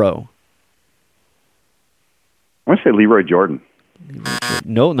Renfro? I want to say Leroy Jordan.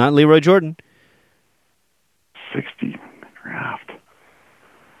 No, not Leroy Jordan. 60 draft.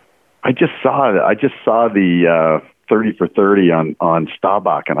 I just saw the 30 for 30 on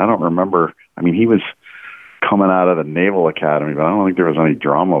Staubach, and I don't remember. I mean, he was coming out of the Naval Academy, but I don't think there was any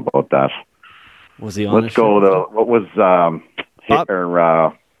drama about that. Was he on? Let's go with what was Hunter?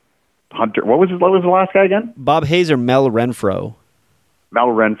 What was the last guy again? Bob Hayes or Mel Renfro? Mel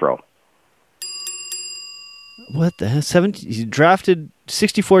Renfro. What the hell? He drafted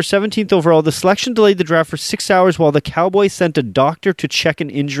 64, 17th overall. The selection delayed the draft for 6 hours while the Cowboys sent a doctor to check an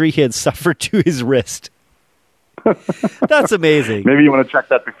injury he had suffered to his wrist. That's amazing. Maybe you want to check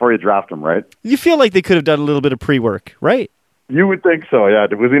that before you draft him, right? You feel like they could have done a little bit of pre-work, right? You would think so, yeah.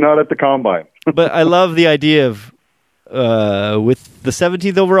 Was he not at the combine? But I love the idea of, with the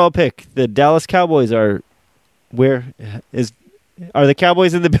 17th overall pick, the Dallas Cowboys are are the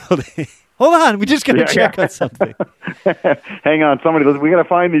Cowboys in the building? Hold on, we just got to check on something. Hang on, we got to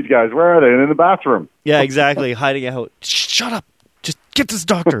find these guys. Where are they? In the bathroom. Yeah, exactly. Hiding out. Shut up. Just get this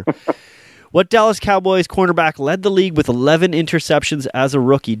doctor. What Dallas Cowboys cornerback led the league with 11 interceptions as a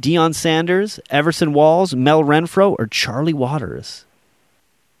rookie? Deion Sanders, Everson Walls, Mel Renfro, or Charlie Waters?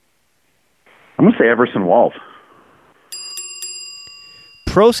 I'm going to say Everson Walls.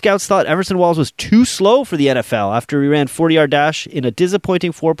 Pro scouts thought Everson Walls was too slow for the NFL after he ran 40-yard dash in a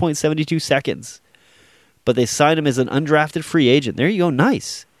disappointing 4.72 seconds. But they signed him as an undrafted free agent. There you go.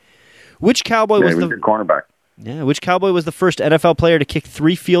 Nice. Which Cowboy was the cornerback? Yeah, which Cowboy was the first NFL player to kick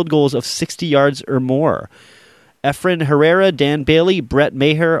 3 field goals of 60 yards or more? Efren Herrera, Dan Bailey, Brett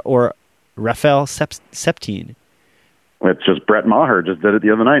Maher, or Rafael Septine? It's just Brett Maher just did it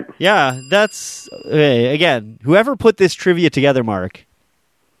the other night. Yeah, that's again, whoever put this trivia together, Mark,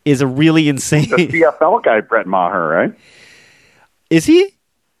 is a really insane. The CFL guy, Brett Maher, right? Is he?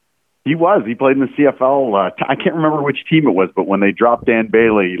 He was. He played in the CFL. I can't remember which team it was, but when they dropped Dan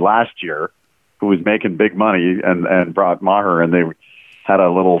Bailey last year, who was making big money, and brought Maher, and they had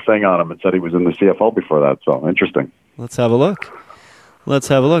a little thing on him and said he was in the CFL before that. So interesting. Let's have a look.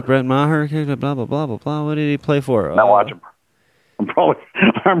 Brett Maher, blah blah blah blah blah. What did he play for? Now watch him. I'm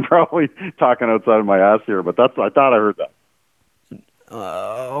probably talking outside of my ass here, but I thought I heard that.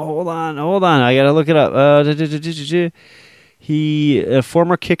 Hold on. I gotta look it up. He a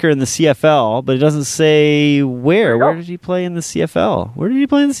former kicker in the CFL, but it doesn't say where. Where did he play in the CFL?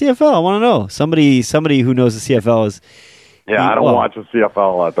 I want to know. Somebody who knows the CFL is. Yeah, I don't watch the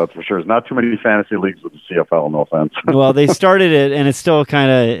CFL a lot. That's for sure. There's not too many fantasy leagues with the CFL. No offense. Well, they started it, and it's still kind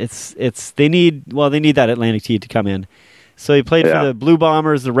of they need that Atlantic T to come in. So he played for the Blue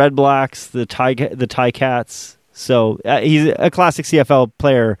Bombers, the Red Blacks, the Ticats. So he's a classic CFL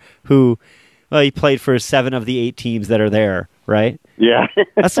player who. Well, he played for 7 of the 8 teams that are there, right? Yeah.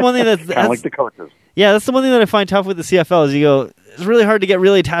 That's the one thing that's kind of like the coaches. Yeah, that's the one thing that I find tough with the CFL is you go, it's really hard to get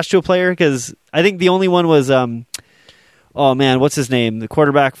really attached to a player because I think the only one was, what's his name? The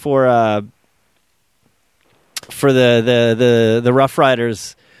quarterback for the Rough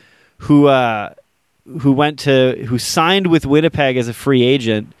Riders who signed with Winnipeg as a free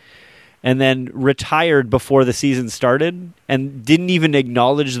agent and then retired before the season started and didn't even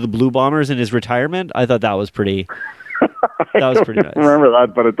acknowledge the Blue Bombers in his retirement. I thought that was pretty nice. Remember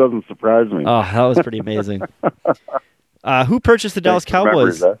that, but it doesn't surprise me. Oh, that was pretty amazing. Who purchased the Dallas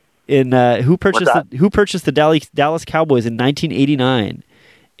Cowboys who purchased the Dallas Cowboys in 1989?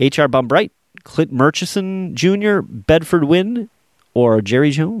 H.R. Bumbright, Clint Murchison Jr., Bedford Wynn, or Jerry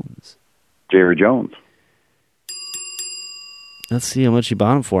Jones? Jerry Jones. Let's see how much he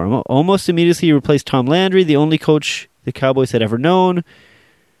bought him for. Almost immediately, he replaced Tom Landry, the only coach the Cowboys had ever known,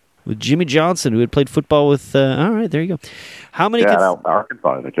 with Jimmy Johnson, who had played football with... all right, there you go. How many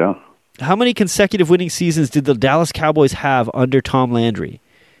Arkansas, I think, yeah. How many consecutive winning seasons did the Dallas Cowboys have under Tom Landry?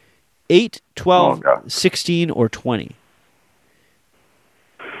 8, 12, 16, or 20?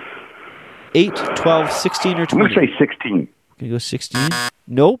 8, 12, 16, or 20? I'm going to say 16. Going to go 16?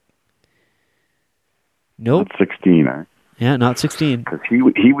 Nope. Not 16, eh? Yeah, not 16. Because he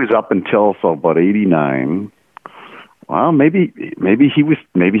was up until about 89. Well, maybe he was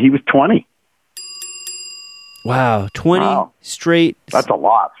 20. Wow, 20 straight. That's a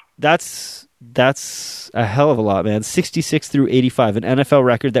lot. That's a hell of a lot, man. 66 through 85, an NFL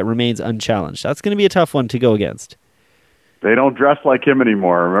record that remains unchallenged. That's going to be a tough one to go against. They don't dress like him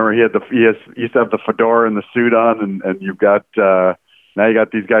anymore. Remember, he used to have the fedora and the suit on, and you've got. Now you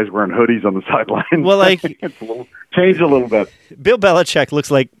got these guys wearing hoodies on the sidelines. Well, like it's changed a little bit. Bill Belichick looks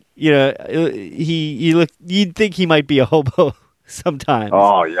like you'd think he might be a hobo sometimes.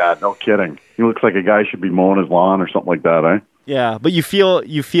 Oh yeah, no kidding. He looks like a guy should be mowing his lawn or something like that, eh? Yeah, but you feel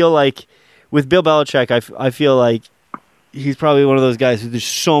like with Bill Belichick, I feel like he's probably one of those guys who there's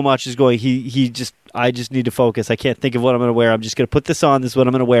so much is going. I just need to focus. I can't think of what I'm going to wear. I'm just going to put this on. This is what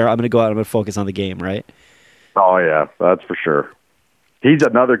I'm going to wear. I'm going to go out. I'm going to focus on the game, right? Oh yeah, that's for sure. He's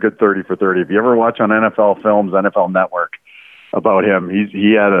another good 30 for 30. If you ever watch on NFL Films, NFL Network about him,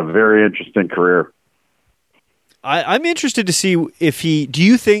 he had a very interesting career. I'm interested to see if do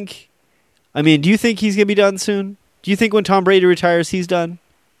you think he's going to be done soon? Do you think when Tom Brady retires, he's done?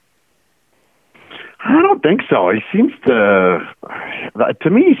 I don't think so. He seems to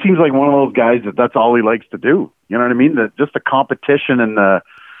me, he seems like one of those guys that's all he likes to do. You know what I mean? Just the competition and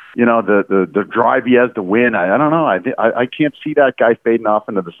the drive he has to win. I don't know. I can't see that guy fading off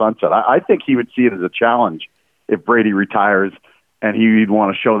into the sunset. I think he would see it as a challenge if Brady retires, and he'd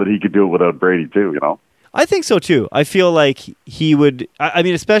want to show that he could do it without Brady too. I think so too. I feel like he would. I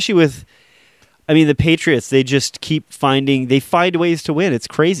mean, especially with, the Patriots. They just they find ways to win. It's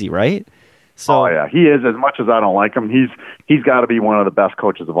crazy, right? So, oh yeah, he is. As much as I don't like him, he's got to be one of the best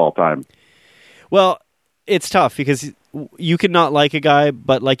coaches of all time. Well, it's tough because you can not like a guy,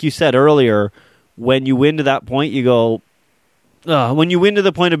 but like you said earlier, when you win to that point, you go. When you win to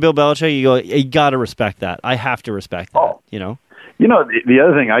the point of Bill Belichick, you go. You got to respect that. I have to respect that. Oh. The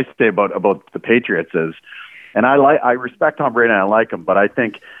other thing I say about the Patriots is, and I respect Tom Brady and I like him, but I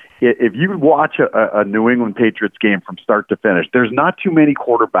think if you watch a New England Patriots game from start to finish, there's not too many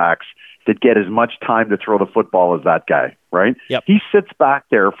quarterbacks that get as much time to throw the football as that guy, right? Yep. He sits back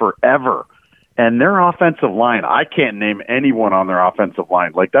there forever. And their offensive line, I can't name anyone on their offensive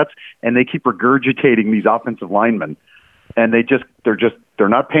line. And they keep regurgitating these offensive linemen. And they're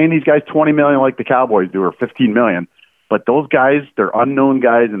not paying these guys $20 million like the Cowboys do, or $15 million. But those guys, they're unknown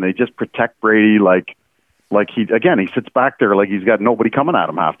guys, and they just protect Brady like he sits back there like he's got nobody coming at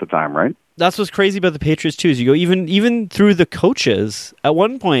him half the time, right? That's what's crazy about the Patriots too. Is you go even through the coaches. At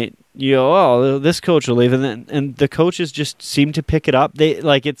one point, you go, oh, this coach will leave, and the coaches just seem to pick it up.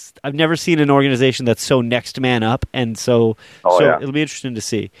 I've never seen an organization that's so next man up, and so it'll be interesting to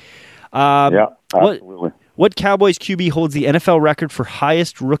see. Yeah, absolutely. What Cowboys QB holds the NFL record for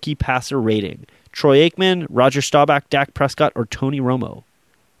highest rookie passer rating? Troy Aikman, Roger Staubach, Dak Prescott, or Tony Romo?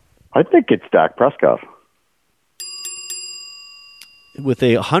 I think it's Dak Prescott. With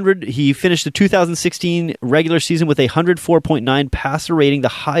 100, he finished the 2016 regular season with a 104.9 passer rating, the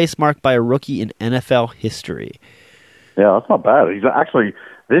highest mark by a rookie in NFL history. Yeah, that's not bad. He's actually,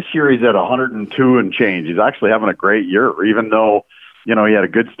 this year he's at 102 and change. He's actually having a great year, even though, he had a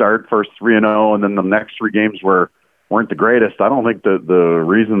good start, first 3-0, and then the next 3 games weren't the greatest. I don't think the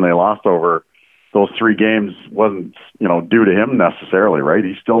reason they lost over those 3 games wasn't, due to him necessarily, right?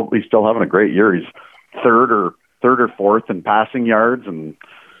 He's still having a great year. He's third or fourth in passing yards, and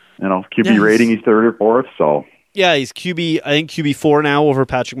QB rating, he's third or fourth. So yeah, he's QB 4 now over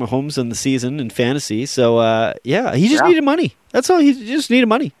Patrick Mahomes in the season in fantasy. So he just needed money. That's all. He just needed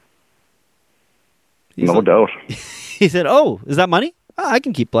money. No doubt. He said, "Oh, is that money? I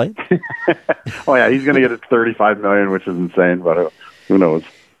can keep playing." Oh yeah, he's going to get his $35 million, which is insane. But who knows?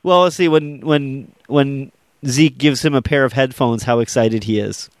 Well, let's see when Zeke gives him a pair of headphones, how excited he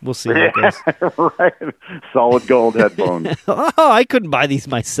is. We'll see how it goes. Right. Solid gold headphones. Oh, I couldn't buy these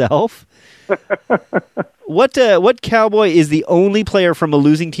myself. What Cowboy is the only player from a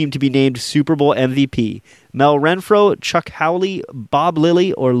losing team to be named Super Bowl MVP? Mel Renfro, Chuck Howley, Bob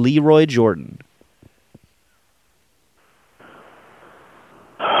Lilly, or Leroy Jordan?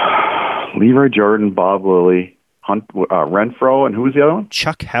 Leroy Jordan, Bob Lilly, Renfro, and who was the other one?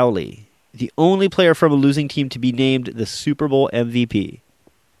 Chuck Howley. The only player from a losing team to be named the Super Bowl MVP.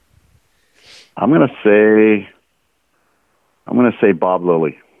 I'm going to say Bob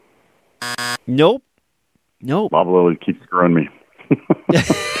Lilly. Nope. Bob Lilly keeps screwing me.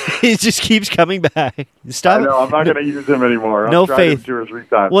 He just keeps coming back. Stop. I know. I'm not going to use him anymore. No I've tried faith. him 2 or 3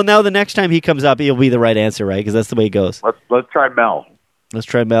 times. Well, now the next time he comes up, he'll be the right answer, right? Because that's the way it goes. Let's try Mel. Let's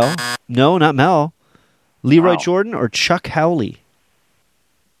try Mel. No, not Mel. Leroy Wow. Jordan or Chuck Howley?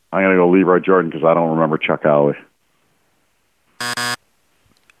 I'm going to go Leroy Jordan because I don't remember Chuck Howley.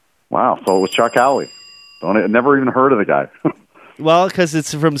 Wow, so it was Chuck Howley. Never even heard of the guy. Well, because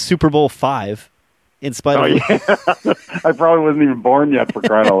it's from Super Bowl 5. In spite of yeah. I probably wasn't even born yet, for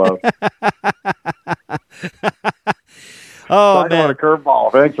crying out loud. Oh, Talk man. about a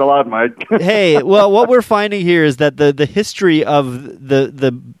curveball. Thanks a lot, Mike. Hey, well, what we're finding here is that the history of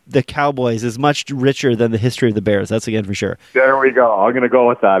the Cowboys is much richer than the history of the Bears. That's again for sure. There we go. I'm going to go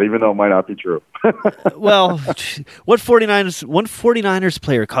with that, even though it might not be true. Well, one 49ers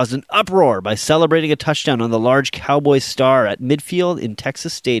player caused an uproar by celebrating a touchdown on the large Cowboys star at midfield in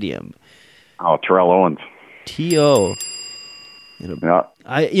Texas Stadium? Oh, Terrell Owens. T.O. Yeah.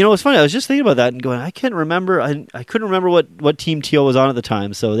 It's funny. I was just thinking about that and going, I can't remember. I couldn't remember what team T.O. was on at the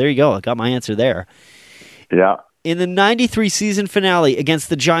time. So there you go. I got my answer there. Yeah. In the 93 season finale against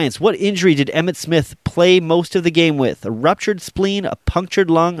the Giants, what injury did Emmitt Smith play most of the game with? A ruptured spleen, a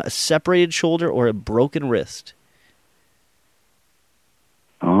punctured lung, a separated shoulder, or a broken wrist?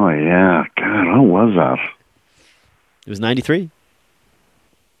 Oh, yeah. God, what was that? It was 93.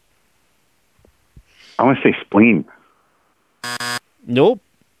 I want to say spleen. Nope.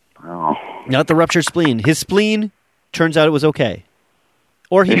 Oh. Not the ruptured spleen. His spleen, turns out it was okay.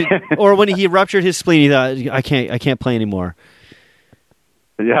 Or or when he ruptured his spleen, he thought, I can't play anymore.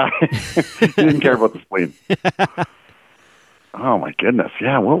 Yeah, he didn't care about the spleen. Oh my goodness!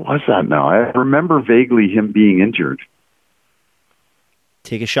 Yeah, what was that now? I remember vaguely him being injured.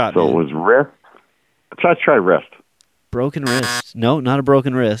 Take a shot. So man. it was wrist. Let's try wrist. Broken wrist. No, not a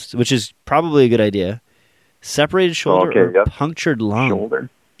broken wrist, which is probably a good idea. Separated shoulder or yes. punctured lung. Shoulder.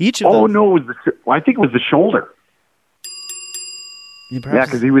 Each of Oh those. no! It was I think it was the shoulder. Yeah, Yeah,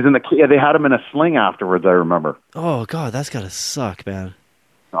 because he was in they had him in a sling afterwards. I remember. Oh god, that's gotta suck, man.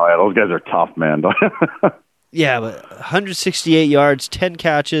 Oh yeah, those guys are tough, man. Yeah, but 168 yards, 10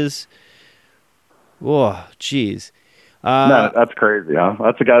 catches. Whoa, jeez. No, that's crazy, huh?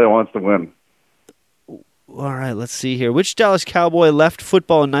 That's a guy that wants to win. All right, let's see here. Which Dallas Cowboy left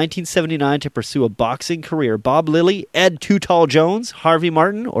football in 1979 to pursue a boxing career? Bob Lilly, Ed Too Tall Jones, Harvey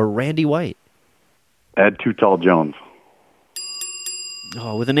Martin, or Randy White? Ed Too Tall Jones.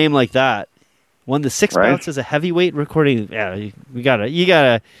 Oh, with a name like that, won the 6 Right. bouts as a heavyweight. Recording. Yeah, you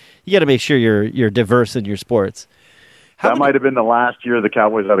gotta make sure you're diverse in your sports. That might have been the last year the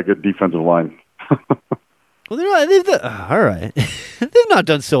Cowboys had a good defensive line. Well, all right. They've not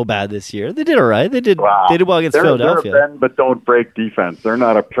done so bad this year. They did all right. They did well against Philadelphia. They're a bend but don't break defense. They're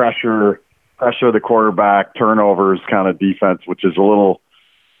not a pressure the quarterback, turnovers kind of defense, which is a little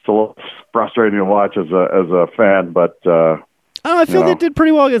frustrating to watch as a fan. But I feel they did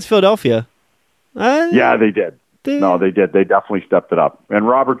pretty well against Philadelphia. Yeah, they did. They did. They definitely stepped it up. And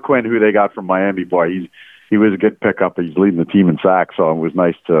Robert Quinn, who they got from Miami, boy, he was a good pickup. He's leading the team in sacks, so it was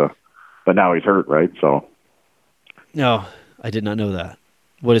nice to. But now he's hurt, right? So. No, I did not know that.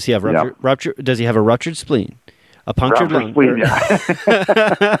 What does he have? Rupture? Does he have a ruptured spleen? A punctured lung? Spleen,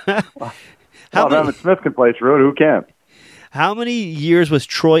 yeah. Evan Smith can play through it. Who can't? How many years was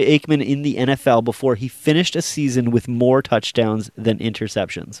Troy Aikman in the NFL before he finished a season with more touchdowns than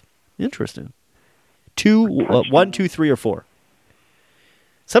interceptions? Interesting. 1, 2, 3, or 4.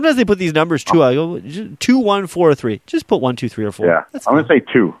 Sometimes they put these numbers too. I go 2, 1, 4, or 3. Just put 1, 2, 3, or 4. Yeah, I'm going to say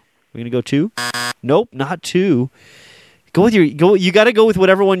 2. We're gonna go 2. Nope, not 2. Go with You got to go with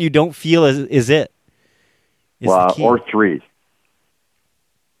whatever one you don't feel is it. Or 3.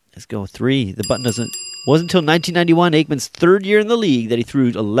 Let's go 3. The button wasn't until 1991, Aikman's third year in the league, that he threw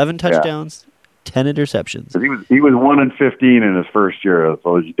 11 touchdowns, 10 interceptions. He was 1-15 in his first year,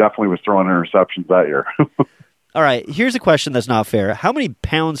 so he definitely was throwing interceptions that year. All right, here's a question that's not fair. How many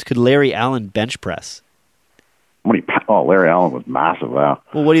pounds could Larry Allen bench press? Larry Allen was massive. Wow.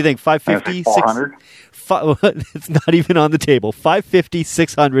 Well, what do you think? 550, 400? It's not even on the table. 550,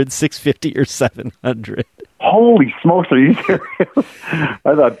 600, 650, or 700. Holy smokes! Are you serious?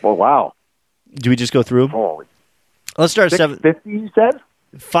 I thought, wow. Do we just go through them? Holy. Let's start at 650, you said?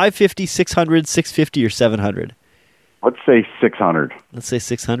 550, 600, 650, or 700. Let's say 600. Let's say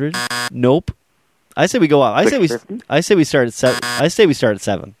 600. Nope. I say we go up. I say we start at 7. I say we start at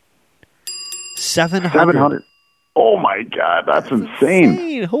 7. 700. 700. Oh my God, that's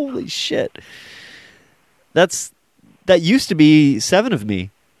insane. Holy shit. That used to be 7 of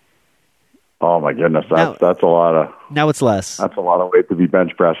me. Oh my goodness, that's a lot of. Now it's less. That's a lot of weight to be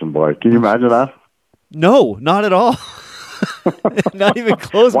bench pressing, boy. Can you imagine that? No, not at all. Not even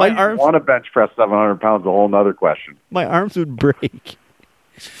close. Why my arms. Want to bench press 700 pounds? A whole nother question. My arms would break.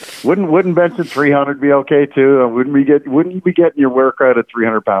 Wouldn't benching 300 be okay too? Wouldn't you be getting your workout at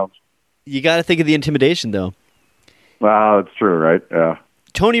 300 pounds? You got to think of the intimidation, though. Wow, that's true, right? Yeah.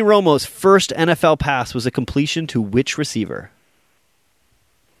 Tony Romo's first NFL pass was a completion to which receiver?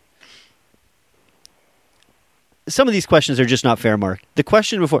 Some of these questions are just not fair, Mark. The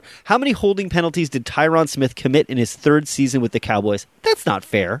question before, how many holding penalties did Tyron Smith commit in his third season with the Cowboys? That's not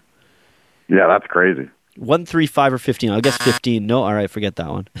fair. Yeah, that's crazy. 1, 3, 5, or 15? I guess 15. No, all right, forget that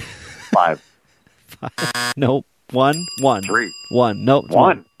one. 5. 5. No, 1. 3. 1. No,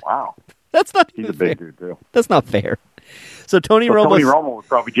 1. Wow. That's not He's even a big fair. dude, too. That's not fair. So Tony Romo was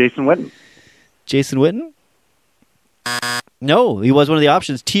probably Jason Witten. Jason Witten? No, he was one of the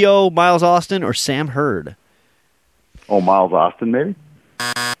options. T.O., Miles Austin, or Sam Hurd? Oh, Miles Austin, maybe?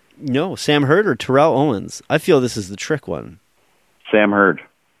 No, Sam Hurd or Terrell Owens. I feel this is the trick one. Sam Hurd.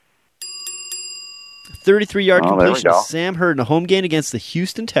 33-yard completion to go. Sam Hurd in a home game against the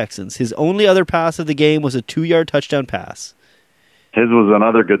Houston Texans. His only other pass of the game was a 2-yard touchdown pass. His was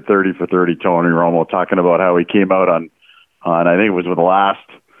another good 30 for 30, Tony Romo, talking about how he came out on I think it was with the last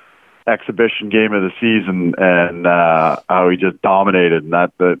exhibition game of the season, and how he just dominated, and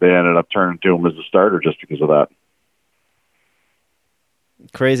that they ended up turning to him as a starter just because of that.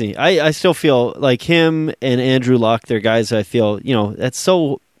 Crazy. I still feel like him and Andrew Luck, they're guys I feel, that's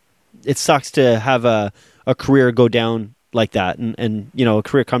so it sucks to have a career go down like that, and a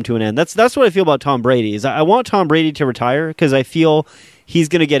career come to an end. That's what I feel about Tom Brady. Is I want Tom Brady to retire because I feel he's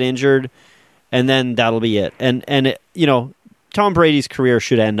going to get injured, and then that'll be it. And Tom Brady's career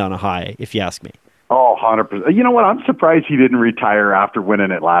should end on a high, if you ask me. Oh, 100%. You know what? I'm surprised he didn't retire after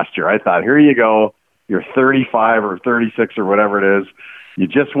winning it last year. I thought, here you go. You're 35 or 36 or whatever it is. You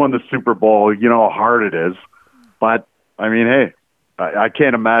just won the Super Bowl. You know how hard it is. But, I mean, hey, I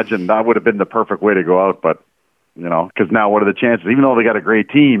can't imagine that would have been the perfect way to go out. But, because now what are the chances? Even though they got a great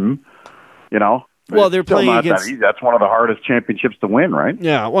team, well, they're playing against. That's one of the hardest championships to win, right?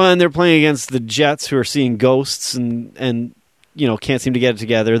 Yeah, well, and they're playing against the Jets, who are seeing ghosts and can't seem to get it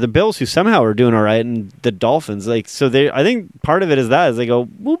together. The Bills, who somehow are doing all right, and the Dolphins, I think part of it is they go,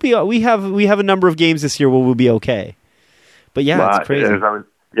 we have a number of games this year where we'll be okay. But yeah, it's crazy.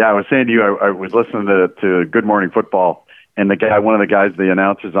 I was saying to you, I was listening to Good Morning Football, and one of the guys, the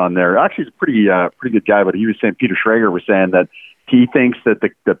announcers on there, actually he's a pretty good guy, but he was saying, Peter Schrager was saying that he thinks that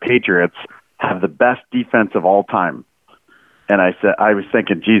the Patriots have the best defense of all time. And I was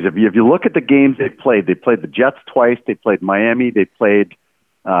thinking, geez, if you look at the games they played the Jets twice, they played Miami, they played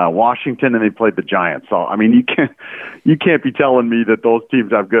Washington, and they played the Giants. So I mean, you can't be telling me that those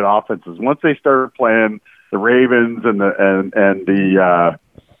teams have good offenses. Once they started playing the Ravens and the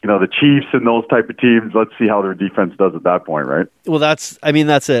Chiefs and those type of teams, let's see how their defense does at that point, right? Well, that's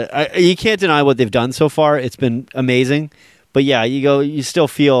it. You can't deny what they've done so far. It's been amazing. But yeah, you still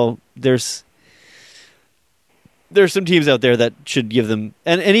feel there's some teams out there that should give them,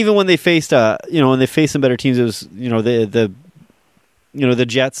 and even when they faced some better teams, it was the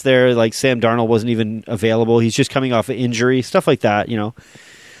Jets there, like Sam Darnold wasn't even available. He's just coming off an injury, stuff like that.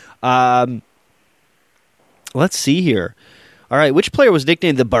 Let's see here. All right, which player was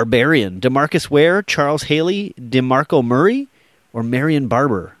nicknamed the Barbarian? DeMarcus Ware, Charles Haley, DeMarco Murray, or Marion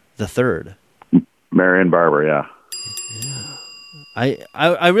Barber III? Marion Barber, yeah.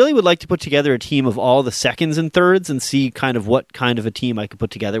 I really would like to put together a team of all the seconds and thirds and see kind of what kind of a team I could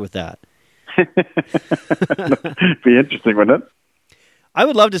put together with that. Be interesting, wouldn't it? I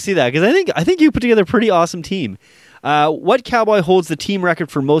would love to see that because I think you put together a pretty awesome team. What Cowboy holds the team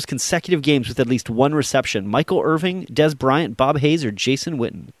record for most consecutive games with at least one reception? Michael Irving, Des Bryant, Bob Hayes, or Jason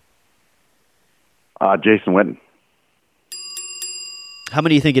Witten? Jason Witten. How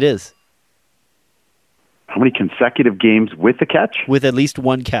many do you think it is? How many consecutive games with the catch? With at least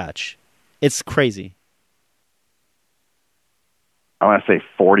one catch. It's crazy. I want to say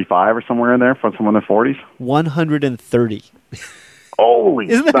 45 or somewhere in there, from someone in the 40s. 130. Holy,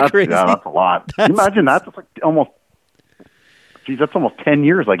 isn't that crazy? Yeah, that's a lot. Can you imagine that? That's like that's almost 10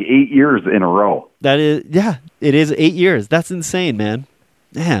 years, like 8 years in a row. That is, yeah, it is 8 years. That's insane, man.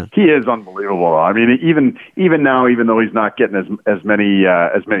 He is unbelievable. I mean, even now, even though he's not getting as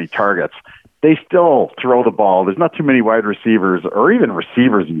many targets, they still throw the ball. There's not too many wide receivers or even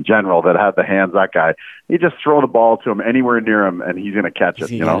receivers in general that have the hands that guy. You just throw the ball to him anywhere near him, and he's going to catch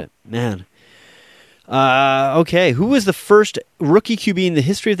it. Man. Okay, who was the first rookie QB in the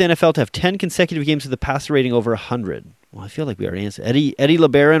history of the NFL to have 10 consecutive games with a passer rating over 100? Well, I feel like we already answered. Eddie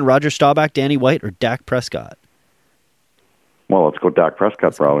LeBaron, Roger Staubach, Danny White, or Dak Prescott? Well, let's go Dak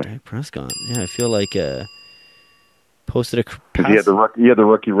Prescott, probably. Dak Prescott. Yeah, I feel like posted a because he had the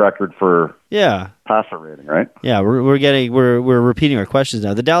rookie record for passer rating, right? Yeah, we're repeating our questions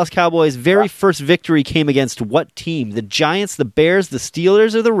now. The Dallas Cowboys' very first victory came against what team? The Giants, the Bears, the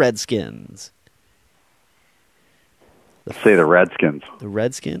Steelers, or the Redskins? Let's say the Redskins. The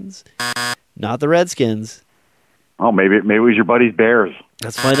Redskins? Not the Redskins. Oh, maybe it was your buddy's Bears.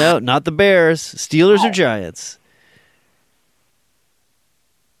 Let's find out. Not the Bears. Steelers or Giants?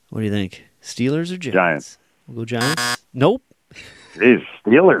 What do you think? Steelers or Giants? Giants. We'll go Giants. Nope. It is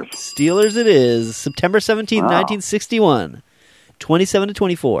Steelers. Steelers it is. September 17th, 1961.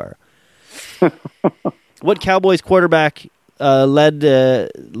 27-24. What Cowboys quarterback led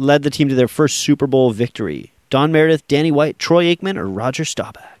the team to their first Super Bowl victory? Don Meredith, Danny White, Troy Aikman, or Roger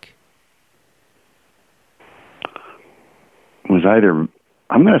Staubach? It was either,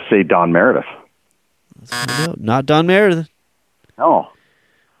 I'm going to say Don Meredith. Let's find out. Not Don Meredith. No.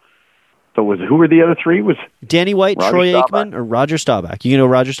 So who were the other three? Was Danny White, Roger Troy Staubach. Aikman, or Roger Staubach? You know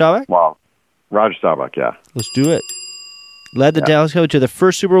Roger Staubach? Wow. Roger Staubach, yeah. Let's do it. Led the Dallas Cowboys to the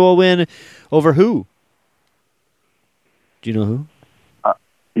first Super Bowl win over who? Do you know who?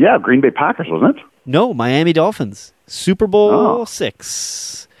 Yeah, Green Bay Packers, wasn't it? No, Miami Dolphins. Super Bowl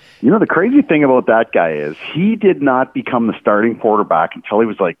 6. You know, the crazy thing about that guy is he did not become the starting quarterback until he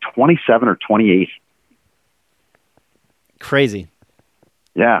was like 27 or 28. Crazy.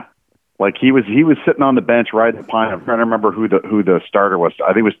 Yeah. Like he was sitting on the bench riding the pine. I'm trying to remember who the starter was. I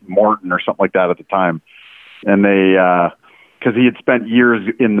think it was Morton or something like that at the time. And they, because he had spent years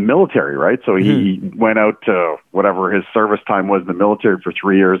in the military, right? So he went out to whatever his service time was in the military for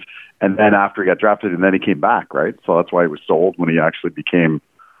 3 years, and then after he got drafted, and then he came back, right? So that's why he was sold when he actually became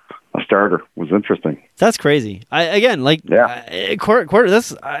a starter. It was interesting. That's crazy. It's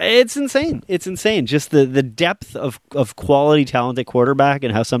insane. It's insane. Just the depth of quality talent at quarterback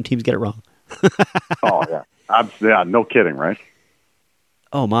and how some teams get it wrong. Oh yeah, no kidding, right?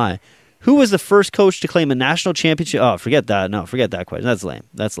 Oh my. Who was the first coach to claim a national championship? Oh, forget that. No, forget that question. That's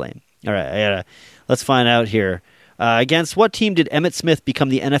lame. All right, let's find out here. Against what team did Emmitt Smith become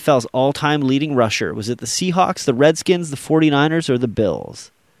the NFL's all-time leading rusher? Was it the Seahawks, the Redskins, the 49ers, or the Bills?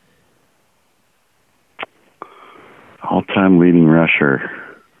 All-time leading rusher.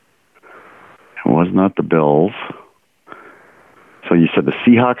 It was not the Bills. So you said the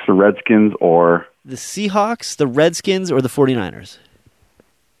Seahawks, the Redskins, or... The Seahawks, the Redskins, or the 49ers?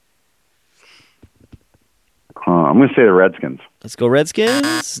 I'm going to say the Redskins. Let's go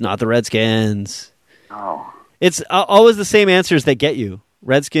Redskins. Not the Redskins. Oh. It's always the same answers that get you.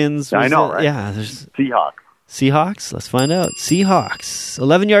 Redskins. I know, right? Yeah. Seahawks. Seahawks? Let's find out. Seahawks.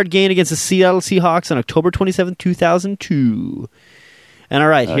 11-yard gain against the Seattle Seahawks on October 27, 2002. And all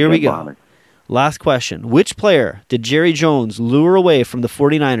right, here we go. Bonnie. Last question. Which player did Jerry Jones lure away from the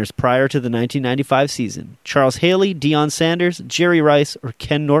 49ers prior to the 1995 season? Charles Haley, Deion Sanders, Jerry Rice, or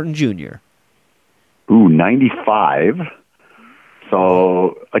Ken Norton Jr.? Ooh, 95.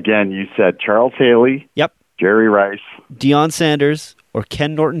 So, again, you said Charles Haley. Yep. Jerry Rice. Deion Sanders, or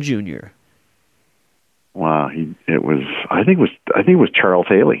Ken Norton Jr.? Wow, I think it was Charles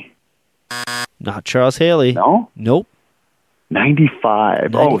Haley. Not Charles Haley. No? Nope.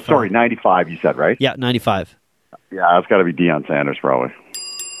 95. Oh, sorry, 95 you said, right? Yeah, 95. Yeah, it's got to be Deion Sanders probably.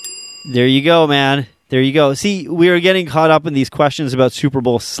 There you go, man. There you go. See, we are getting caught up in these questions about Super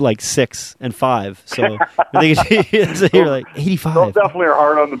Bowl like 6 and 5. So I think so you're like 85. Those definitely are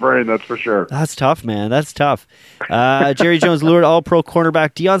hard on the brain, that's for sure. That's tough, man. That's tough. Jerry Jones lured all-pro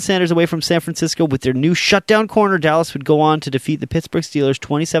cornerback Deion Sanders away from San Francisco with their new shutdown corner. Dallas would go on to defeat the Pittsburgh Steelers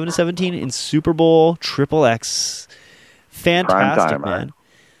 27-17 in Super Bowl XXX. Fantastic, man.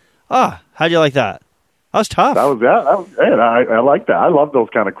 How'd you like that? That was tough. That was great. I like that. I love those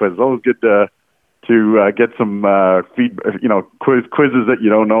kind of quizzes. Always good to get some quizzes that you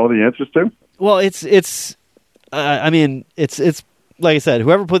don't know the answers to. Well, it's like I said,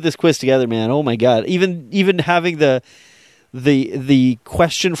 whoever put this quiz together, man, oh my God. Even having the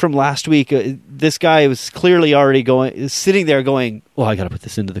question from last week, this guy was clearly already sitting there going, well, I got to put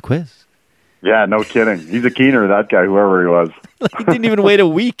this into the quiz. Yeah, no kidding. He's a keener, that guy, whoever he was. He didn't even wait a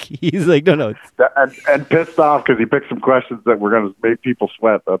week. He's like, no. And pissed off because he picked some questions that were going to make people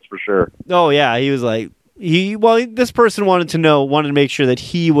sweat, that's for sure. Oh, yeah. He was like, this person wanted to make sure that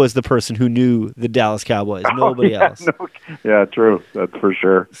he was the person who knew the Dallas Cowboys, nobody else. Yeah, true. That's for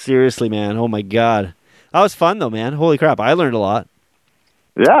sure. Seriously, man. Oh, my God. That was fun, though, man. Holy crap. I learned a lot.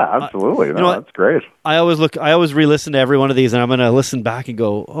 Yeah, absolutely. That's great. I always re-listen to every one of these, and I'm going to listen back and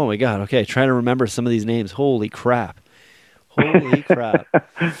go, oh, my God, okay, trying to remember some of these names. Holy crap. That's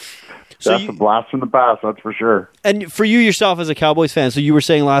a blast from the past, that's for sure. And for you yourself as a Cowboys fan, so you were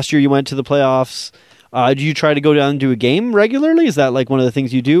saying last year you went to the playoffs. Do you try to go down and do a game regularly? Is that like one of the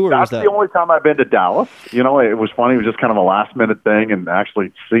things you do? Or That's the only time I've been to Dallas. It was funny. It was just kind of a last-minute thing, and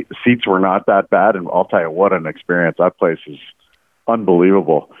actually seats were not that bad, and I'll tell you what an experience. That place is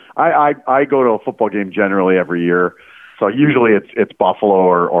unbelievable. I go to a football game generally every year, so usually it's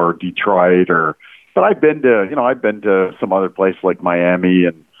Buffalo or Detroit but I've been to some other places like Miami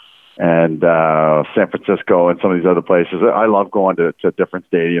and San Francisco and some of these other places. I love going to different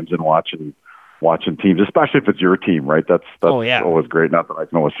stadiums and watching teams, especially if it's your team, right? That's always great. Not that I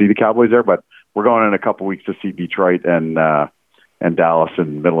can always see the Cowboys there, but we're going in a couple weeks to see Detroit and Dallas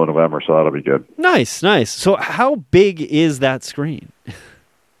in the middle of November, so that'll be good. Nice. So how big is that screen?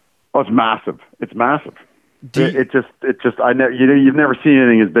 Oh, it's massive. It's massive. You've never seen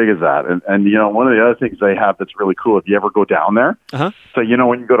anything as big as that. And one of the other things they have that's really cool, if you ever go down there, so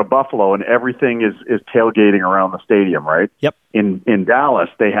when you go to Buffalo and everything is tailgating around the stadium, right? Yep. In Dallas,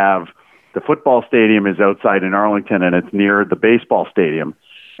 they have the football stadium is outside in Arlington, and it's near the baseball stadium,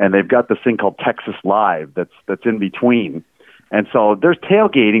 and they've got this thing called Texas Live that's in between. And so there's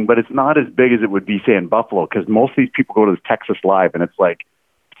tailgating, but it's not as big as it would be, say, in Buffalo, because most of these people go to this Texas Live, and it's like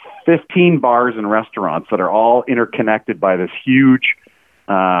 15 bars and restaurants that are all interconnected by this huge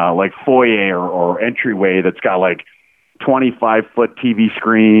foyer or entryway that's got like 25-foot TV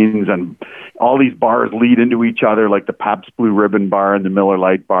screens, and all these bars lead into each other, like the Pabst Blue Ribbon bar and the Miller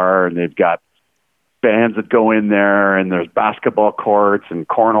Lite bar, and they've got bands that go in there, and there's basketball courts and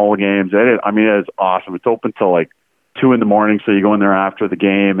cornhole games. It's awesome. It's open till like 2 a.m, so you go in there after the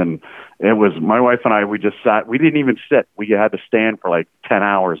game, and it was, my wife and I, we just sat. We didn't even sit. We had to stand for like 10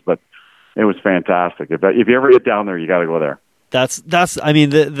 hours, but it was fantastic. If you ever get down there, you got to go there. That's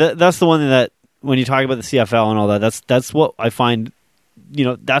the one that, when you talk about the CFL and all that, that's what I find,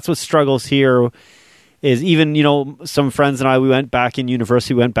 that's what struggles here is, even, some friends and I, we went back in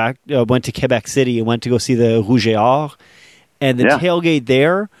university, went to Quebec City and went to go see the Rouge et Or, and the tailgate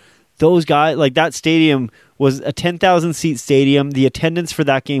there, those guys, like, that stadium was a 10,000 seat stadium. The attendance for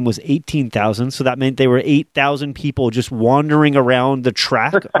that game was 18,000. So that meant there were 8,000 people just wandering around the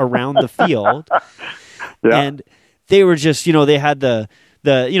track around the field. Yeah. And they were just, they had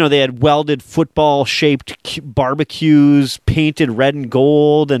they had welded football shaped barbecues painted red and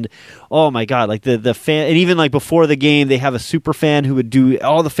gold, and oh my God, like the fan, and even like before the game, they have a super fan who would do,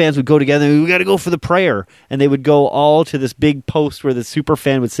 all the fans would go together, and we got to go for the prayer, and they would go all to this big post where the super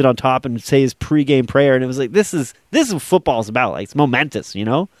fan would sit on top and say his pregame prayer, and it was like, this is what football's about. Like, it's momentous,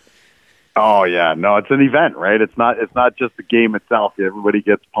 Oh yeah, no, it's an event, right? It's not just the game itself. Everybody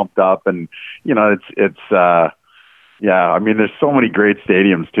gets pumped up, and yeah, I mean, there's so many great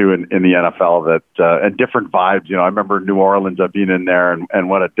stadiums too in the NFL that and different vibes. I remember New Orleans. I've been in there, and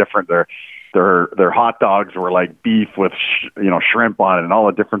what a different their hot dogs were like beef with shrimp on it, and all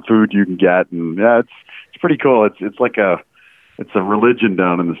the different food you can get. And yeah, it's pretty cool. It's like it's a religion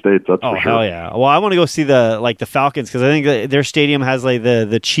down in the States. That's for sure. Oh hell yeah! Well, I want to go see the Falcons, because I think their stadium has like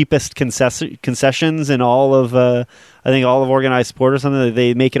the cheapest concessions in all of I think all of organized sport or something.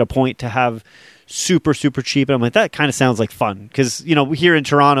 They make it a point to have super, super cheap. And I'm like, that kind of sounds like fun, because here in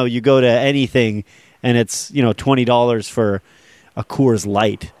Toronto, you go to anything and it's $20 for a Coors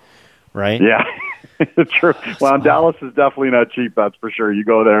Light, right? Yeah, it's true. Well, Dallas is definitely not cheap, that's for sure. You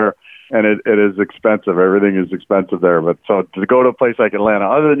go there and it is expensive. Everything is expensive there. But so to go to a place like Atlanta,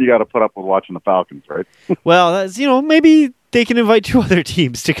 other than you got to put up with watching the Falcons, right? Well, that's, maybe they can invite 2 other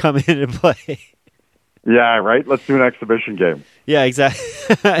teams to come in and play. Yeah, right. Let's do an exhibition game. Yeah, exactly.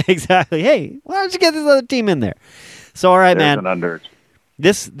 Exactly. Hey, why don't you get this other team in there? So, all right, There's man. An under.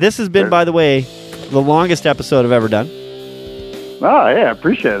 This has been, by the way, the longest episode I've ever done. Oh, yeah, I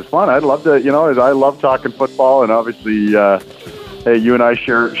appreciate it. It's fun. I'd love to. I love talking football, and obviously, hey, you and I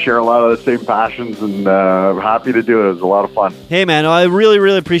share a lot of the same passions, and I'm happy to do it. It was a lot of fun. Hey, man, I really,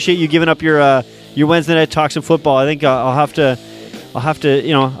 really appreciate you giving up your Wednesday night talks of football. I think I'll have to, I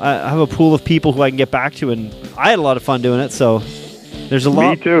have a pool of people who I can get back to, and I had a lot of fun doing it, so there's a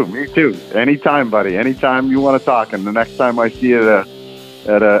lot. Me too. Anytime, buddy. Anytime you want to talk, and the next time I see you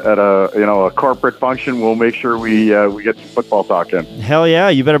at a corporate function, we'll make sure we get some football talk in. Hell yeah,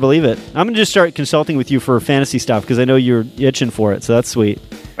 you better believe it. I'm going to just start consulting with you for fantasy stuff, because I know you're itching for it, so that's sweet.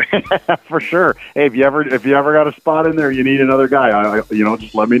 For sure. Hey, if you ever got a spot in there, you need another guy,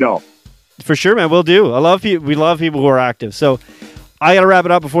 just let me know. For sure, man. We'll do. We love people who are active. So I got to wrap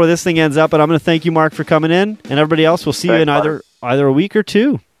it up before this thing ends up, but I'm going to thank you, Mark, for coming in, and everybody else. We'll see you in either a week or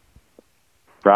two.